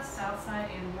northwest, south side,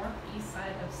 and northeast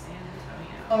side of San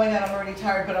Antonio. Oh my God, I'm already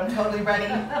tired, but I'm totally ready.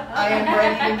 I am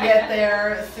ready to get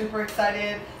there. Super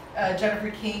excited. Jennifer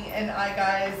King and I,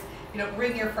 guys, you know,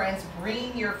 bring your friends,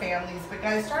 bring your families. But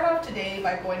guys, start off today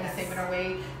by going to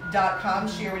savingourway.com.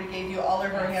 She already gave you all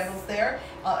of her handles there,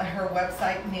 her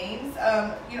website names.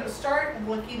 You know, start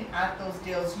looking at those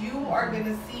deals. You are going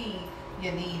to see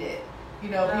you need it. You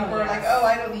know, people are like, oh,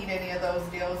 I don't need any of those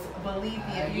deals. Believe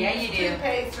me, if you use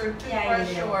toothpaste or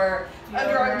toothbrush or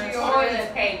underarm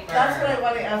deodorant, that's what I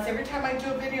want to ask. Every time I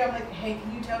do a video, I'm like, hey,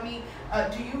 can you tell me,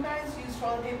 do you guys use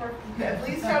toilet paper?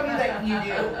 Please tell me that you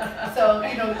do. So,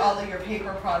 you know, all of your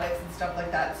paper products and stuff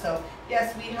like that. So,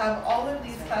 yes, we have all of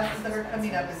these classes that are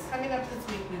coming up. It's coming up this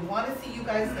week. We want to see you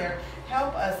guys there.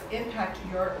 Help us impact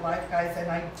your life, guys. And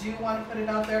I do want to put it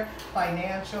out there,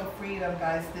 financial freedom,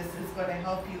 guys. This is going to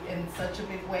help you in such a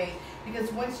big way.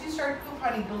 Because once you start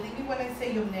couponing, believe me when I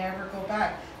say you'll never go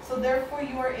back. So therefore,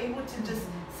 you are able to just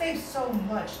save so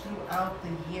much throughout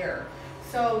the year.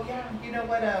 So yeah, you know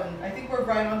what? I think we're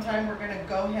right on time. We're going to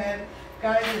go ahead,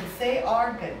 guys, and say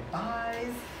our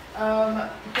goodbyes.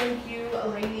 Thank you,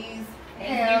 ladies.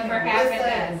 Thank you for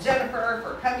having us. Jennifer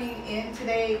for coming in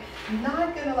today.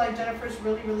 Not gonna lie, Jennifer's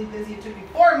really busy. It took me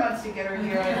 4 months to get her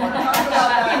here. I want to talk about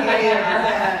that later.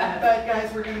 But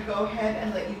guys, we're gonna go ahead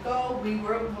and let you go.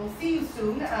 We'll see you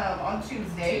soon on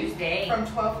Tuesday from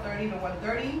 12:30 to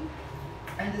 1:30.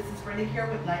 And this is Brenda here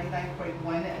with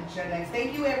 99.1 GenX.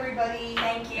 Thank you, everybody.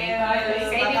 Thank you.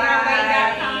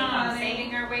 SavingOurWay.com.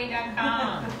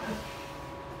 SavingOurWay.com.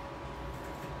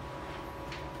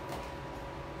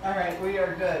 All right, we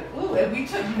are good. Ooh, and we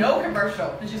took no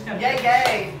commercial. It's just kind of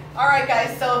yay. All right,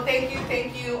 guys, so thank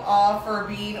you all for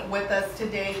being with us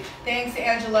today. Thanks,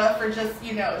 Angela, for just,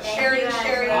 you know, sharing,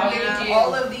 getting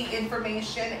all of the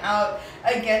information out.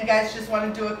 Again, guys, just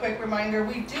want to do a quick reminder.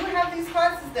 We do have these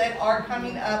classes that are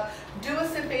coming up. Do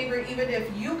us a favor, even if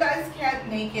you guys can't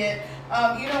make it,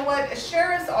 you know what,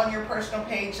 share us on your personal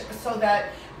page so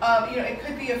that, you know, it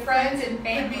could be a friend, it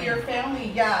could be your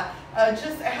family, yeah.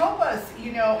 Just help us,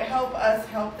 you know, help us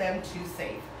help them to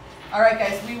save. All right,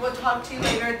 guys, we will talk to you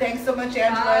later. Thanks so much,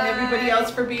 Angela, and everybody else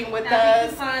for being with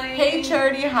us. Hey,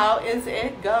 Charity, how is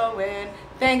it going?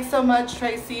 Thanks so much,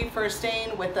 Tracy, for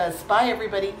staying with us. Bye,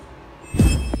 everybody.